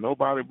with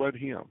nobody but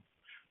Him.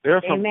 There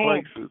are some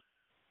Amen. places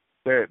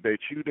that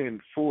you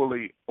didn't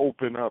fully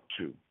open up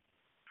to,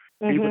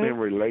 even in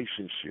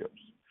relationships,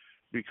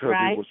 because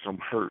Right. it was some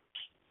hurts.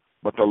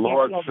 But the Yes,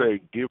 Lord Lord. say,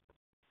 give,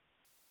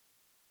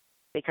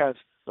 because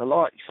the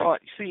Lord,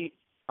 see,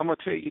 I'm going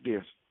to tell you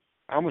this.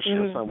 I'm going to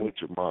share something with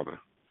your mother.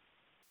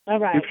 All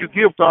right. If you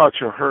give God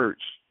your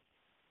hurts,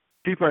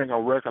 people ain't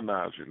going to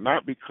recognize you,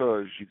 not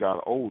because you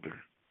got older,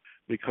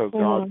 because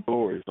God's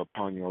glory is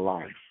upon your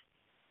life.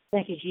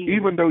 Thank you, Jesus.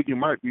 Even though you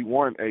might be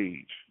one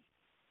age,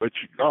 but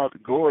God's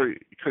glory,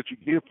 because you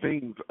give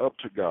things up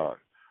to God.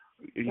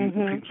 And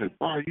people say,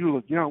 boy, you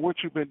look young. What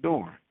you been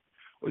doing?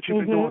 What you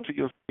been doing to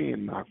your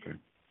skin? Nothing.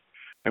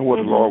 And what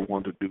the Lord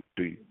wanted to do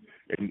to you.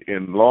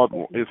 And Lord,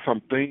 it's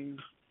some things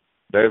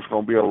that's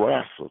going to be a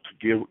wrestle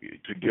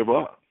to give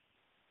up.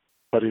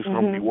 But it's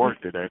going to be worth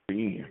it at the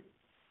end.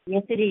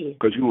 Yes, it is.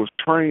 Because you was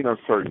trained a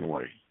certain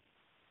way.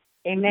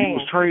 Amen. You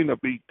was trained to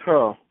be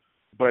tough,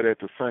 but at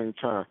the same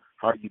time,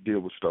 how you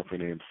deal with stuff in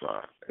the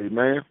inside.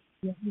 Amen?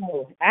 Yes,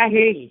 Lord. I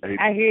hear you. Amen.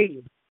 I hear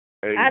you.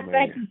 Amen. I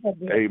thank you for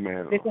this.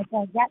 Amen. Because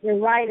I got to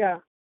write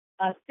a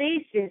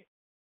thesis.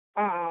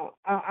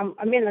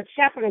 I'm in a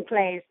chaplain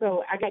class,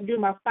 so I got to do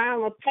my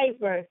final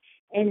paper,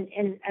 and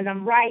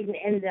I'm writing.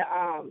 And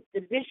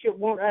the bishop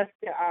want us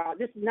to.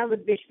 This is another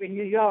bishop in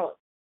New York.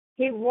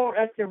 He want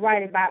us to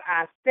write about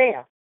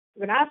ourselves.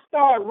 When I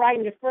started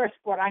writing the first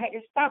part, I had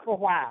to stop a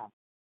while,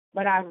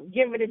 but I'm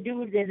getting ready to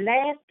do the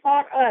last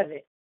part of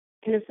it,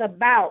 and it's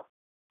about,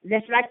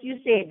 just like you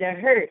said, the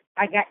hurt.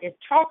 I got to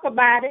talk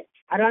about it.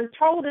 I done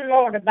told the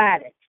Lord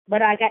about it,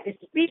 but I got to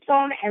speak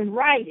on it and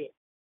write it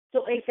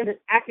so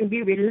I can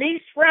be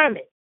released from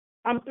it.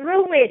 I'm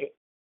through with it.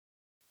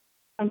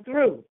 I'm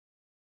through.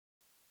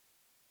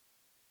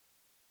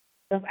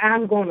 Because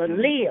I'm going to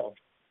live.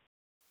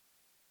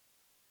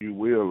 You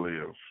will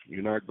live.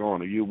 You're not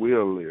going to. You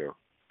will live.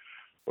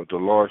 But the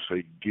Lord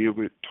say, give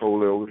it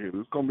totally over here.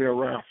 It's going to be a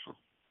wrestle.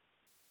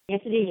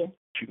 Yes, it is.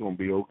 You're going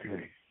to be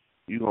okay.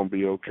 You're going to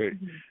be okay.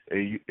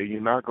 And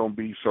you're not going to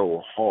be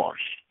so harsh.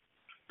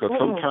 Because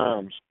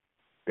sometimes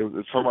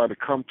if somebody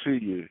come to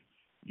you,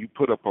 you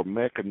put up a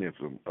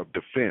mechanism of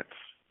defense.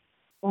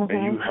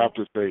 And you have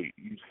to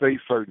you say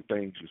certain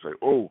things. You say,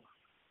 oh,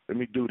 let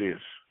me do this.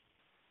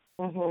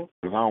 Because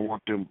I don't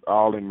want them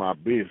all in my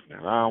business.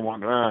 I don't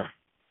want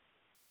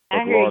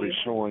But the Lord is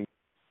showing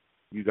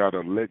you got to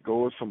let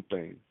go of some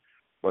things.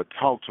 But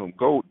talk to Him.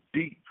 Go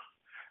deep.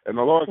 And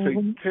the Lord say,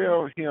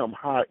 tell Him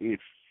how it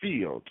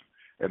feels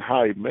and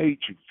how it made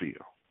you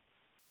feel.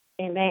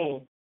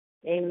 Amen.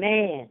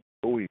 Amen.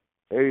 Oh,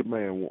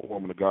 amen,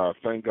 woman of God.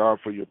 Thank God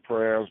for your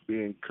prayers.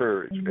 Be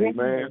encouraged.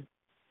 Amen.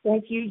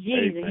 Thank you,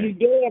 Jesus. Amen. You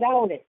dead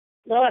on it.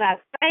 Lord, I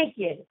thank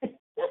you.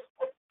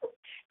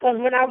 Because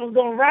when I was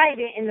going to write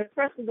it and the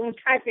person going to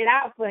type it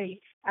out for you,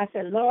 I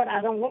said, Lord,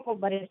 I don't want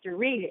nobody to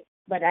read it,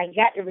 but I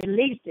got to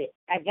release it.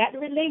 I got to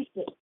release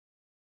it.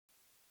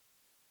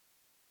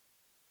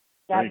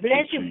 God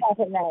bless you,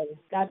 Prophet Larry.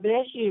 God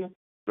bless you.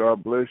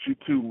 God bless you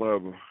too,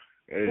 Mother.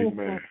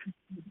 Amen.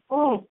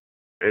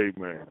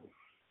 Amen.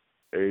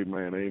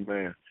 Amen.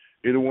 Amen.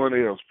 Anyone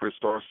else, press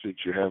star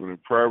 6. You have any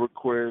prayer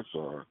requests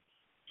or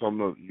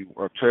something,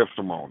 a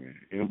testimony?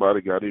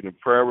 Anybody got any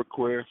prayer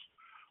requests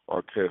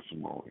or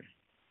testimony?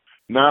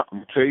 Now, I'm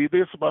going to tell you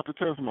this about the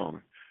testimony.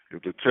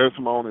 If the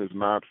testimony is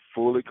not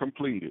fully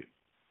completed,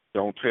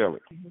 don't tell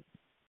it.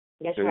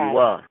 That's tell right. you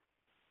why.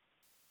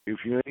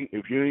 If you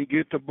ain't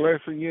get the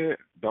blessing yet,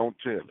 don't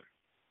tell it.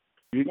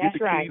 If you get the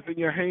keys in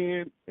your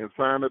hand and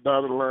sign the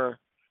dotted line,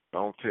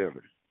 don't tell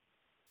it.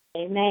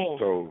 Amen.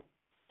 So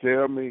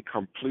tell me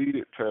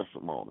completed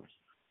testimonies.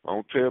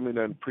 Don't tell me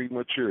nothing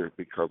premature,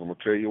 because I'm going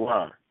to tell you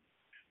why.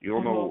 You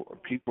don't know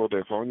people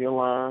that's on your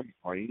line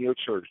or in your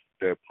church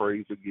that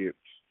prays against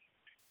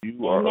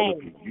you or other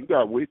people. You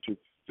got witches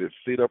that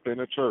sit up in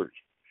the church.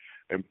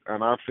 And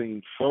I've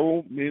seen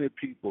so many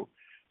people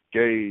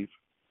gave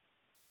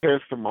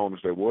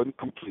testimonies that wasn't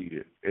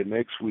completed, and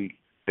next week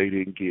they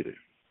didn't get it.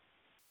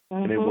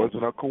 And it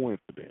wasn't a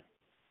coincidence.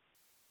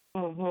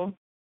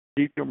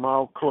 Keep your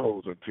mouth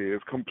closed until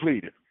it's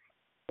completed.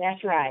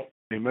 That's right.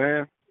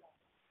 Amen?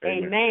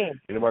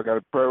 Amen. Anybody got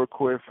a prayer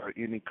request or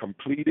any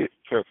completed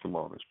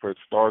testimonies? Press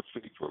star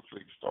 6 or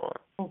 6 star.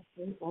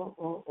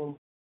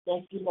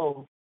 Thank you,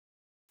 Lord.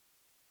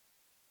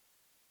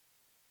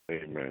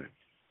 Amen.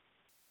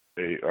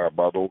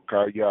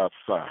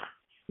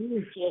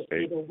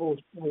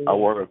 I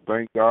want to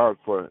thank God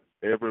for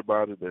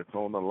everybody that's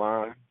on the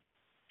line.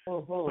 I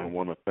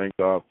want to thank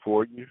God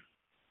for you.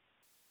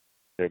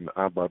 And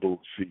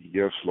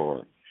yes,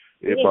 Lord.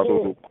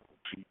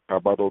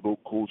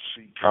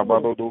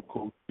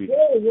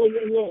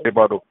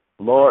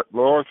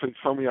 Lord said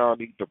some of y'all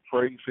need to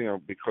praise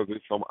Him, because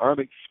it's some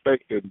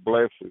unexpected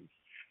blessings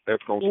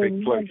that's going to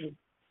take place.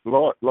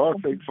 Lord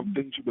said some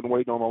things you've been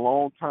waiting on a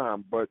long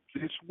time, but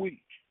this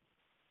week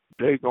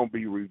they're going to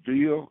be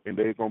revealed and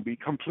they're going to be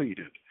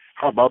completed.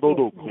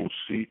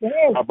 Habadodokosi,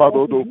 Yes,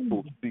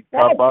 habadodokosi,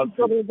 thank kabasi.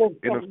 you for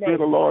And the Spirit of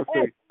the Lord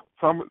say,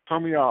 some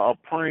of y'all are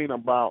praying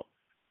about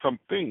some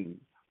things,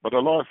 but the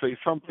Lord say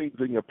some things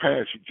in your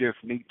past you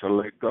just need to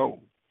let go.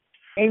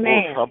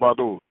 Amen. Oh,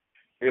 sabado,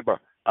 eba,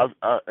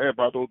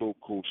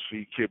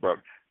 ebadodokosi,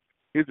 kiba.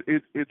 It's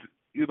it's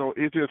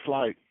just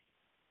like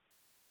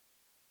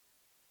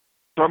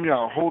some of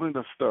y'all holding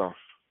the stuff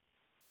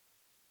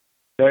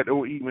that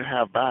don't even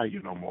have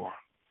value no more.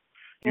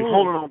 You're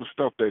holding on to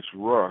stuff that's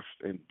rust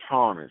and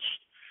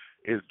tarnished.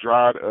 It's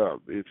dried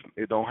up.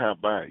 It don't have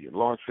value.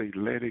 Lord say,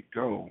 let it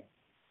go.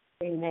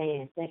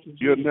 Amen. Thank you,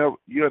 Jesus.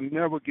 You'll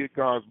never get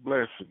God's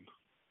blessing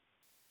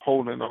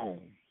holding on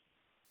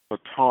to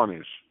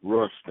tarnished,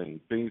 rusting,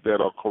 things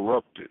that are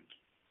corrupted.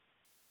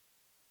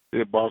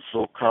 And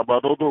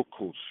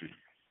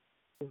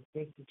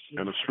Thank you,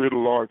 Jesus. the Spirit of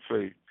the Lord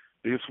say,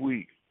 this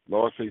week,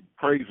 Lord say,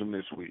 praise Him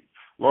this week.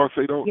 Lord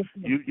say, don't Yes,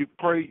 you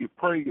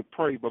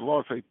pray, but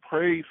Lord say,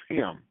 praise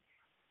Him,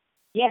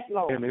 yes,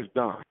 Lord. and it's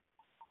done.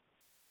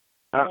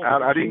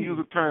 I didn't use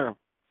the term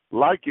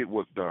like it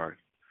was done,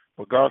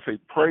 but God say,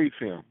 praise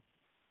Him,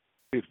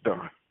 it's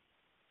done.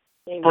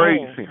 Amen.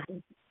 Praise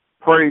Him,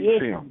 praise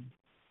Yes. Him,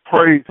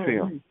 praise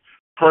Him,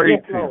 praise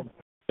Yes, Him. Lord.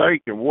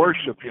 Thank Him,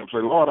 worship Him. Say,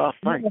 Lord, I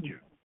thank you.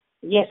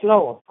 Yes,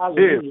 Lord.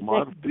 Hallelujah. Yes,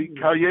 man.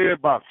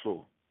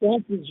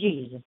 Thank you,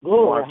 Jesus.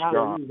 Glory. Watch God.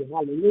 Hallelujah.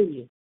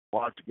 Hallelujah.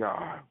 Watch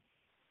God.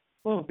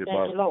 Thank you,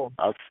 Lord.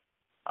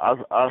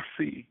 I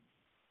see,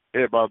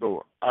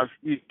 Ebado, I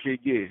see,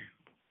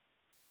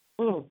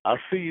 I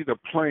see the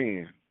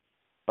plan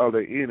of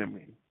the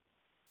enemy.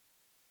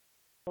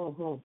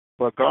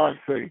 But God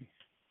say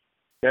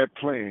that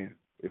plan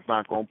is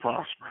not going to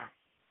prosper.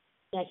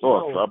 Thank you,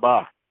 Lord.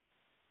 Sabah.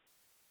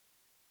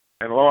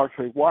 And Lord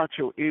say, watch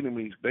your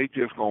enemies. They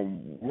just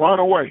going to run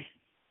away.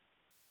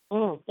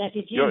 Thank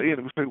you, Jesus. Your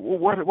enemies say, well,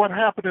 what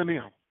happened to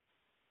them?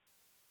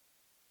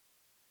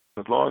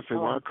 The Lord say,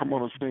 when I come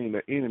on the scene,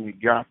 the enemy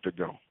got to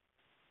go.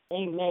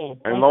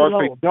 Amen. And Lord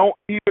say, don't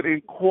even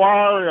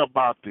inquire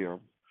about them.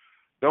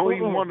 Don't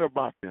even wonder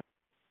about them.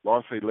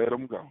 Lord say, let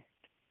them go.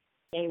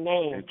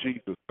 Amen. In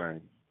Jesus'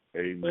 name.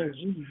 Amen. In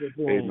Jesus'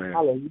 name. Amen.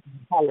 Hallelujah.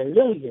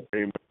 Hallelujah.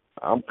 Amen.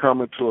 I'm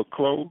coming to a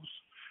close.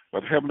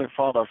 But Heavenly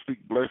Father, I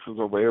speak blessings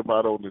over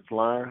everybody on this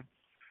line.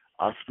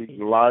 I speak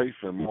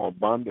life and more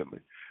abundantly.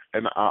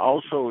 And I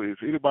also,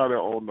 if anybody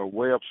on the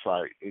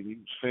website and you've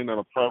seen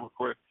a prayer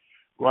request,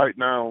 right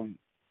now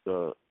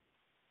the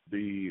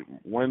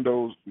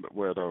Windows,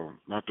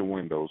 not the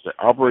Windows, the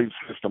operating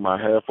system I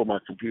have for my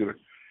computer,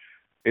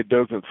 it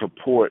doesn't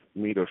support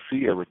me to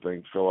see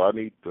everything. So I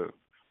need to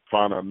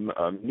find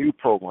a new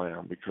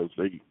program because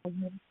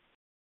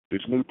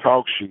this new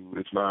talk shoe,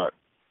 it's not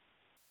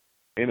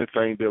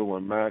anything dealing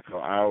with Mac or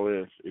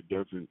iOS. It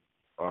doesn't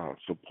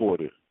support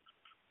it.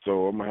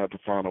 So I'm going to have to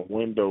find a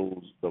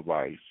Windows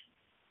device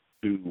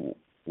to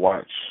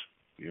watch,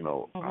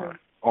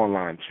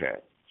 online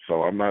chat.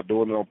 So I'm not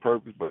doing it on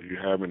purpose, but if you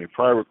have any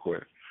prayer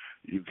requests,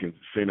 you can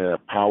send it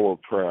at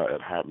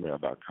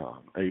powerofprayer@hotmail.com.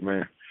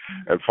 Amen.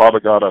 And Father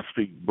God, I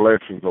speak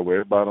blessings over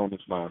everybody on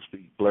this line. I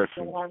speak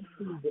blessings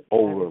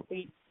over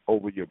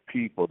your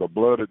people. The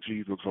blood of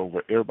Jesus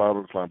over everybody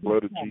on this line.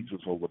 Blood of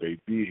Jesus over their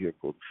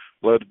vehicles.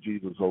 Blood of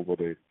Jesus over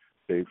their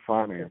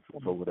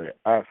finances, over their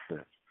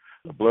assets.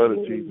 The blood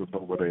of Jesus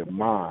over their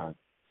mind,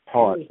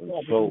 heart, and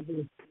soul.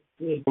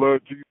 The blood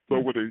of Jesus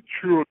over their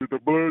children. The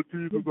blood of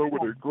Jesus over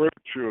their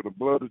grandchildren. The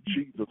blood of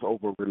Jesus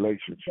over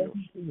relationships.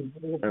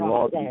 And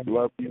Lord, we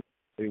love you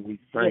and we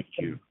thank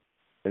you.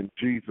 In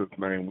Jesus'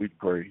 name we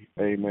pray.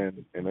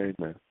 Amen and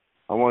amen.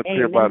 I want to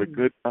tell everybody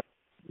good night.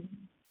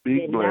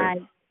 Be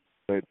blessed.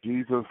 That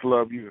Jesus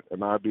love you,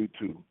 and I do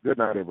too. Good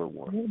night,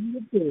 everyone.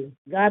 You too.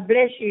 God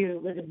bless you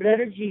with the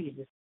blood of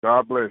Jesus.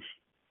 God bless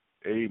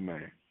you.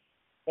 Amen.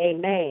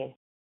 Amen.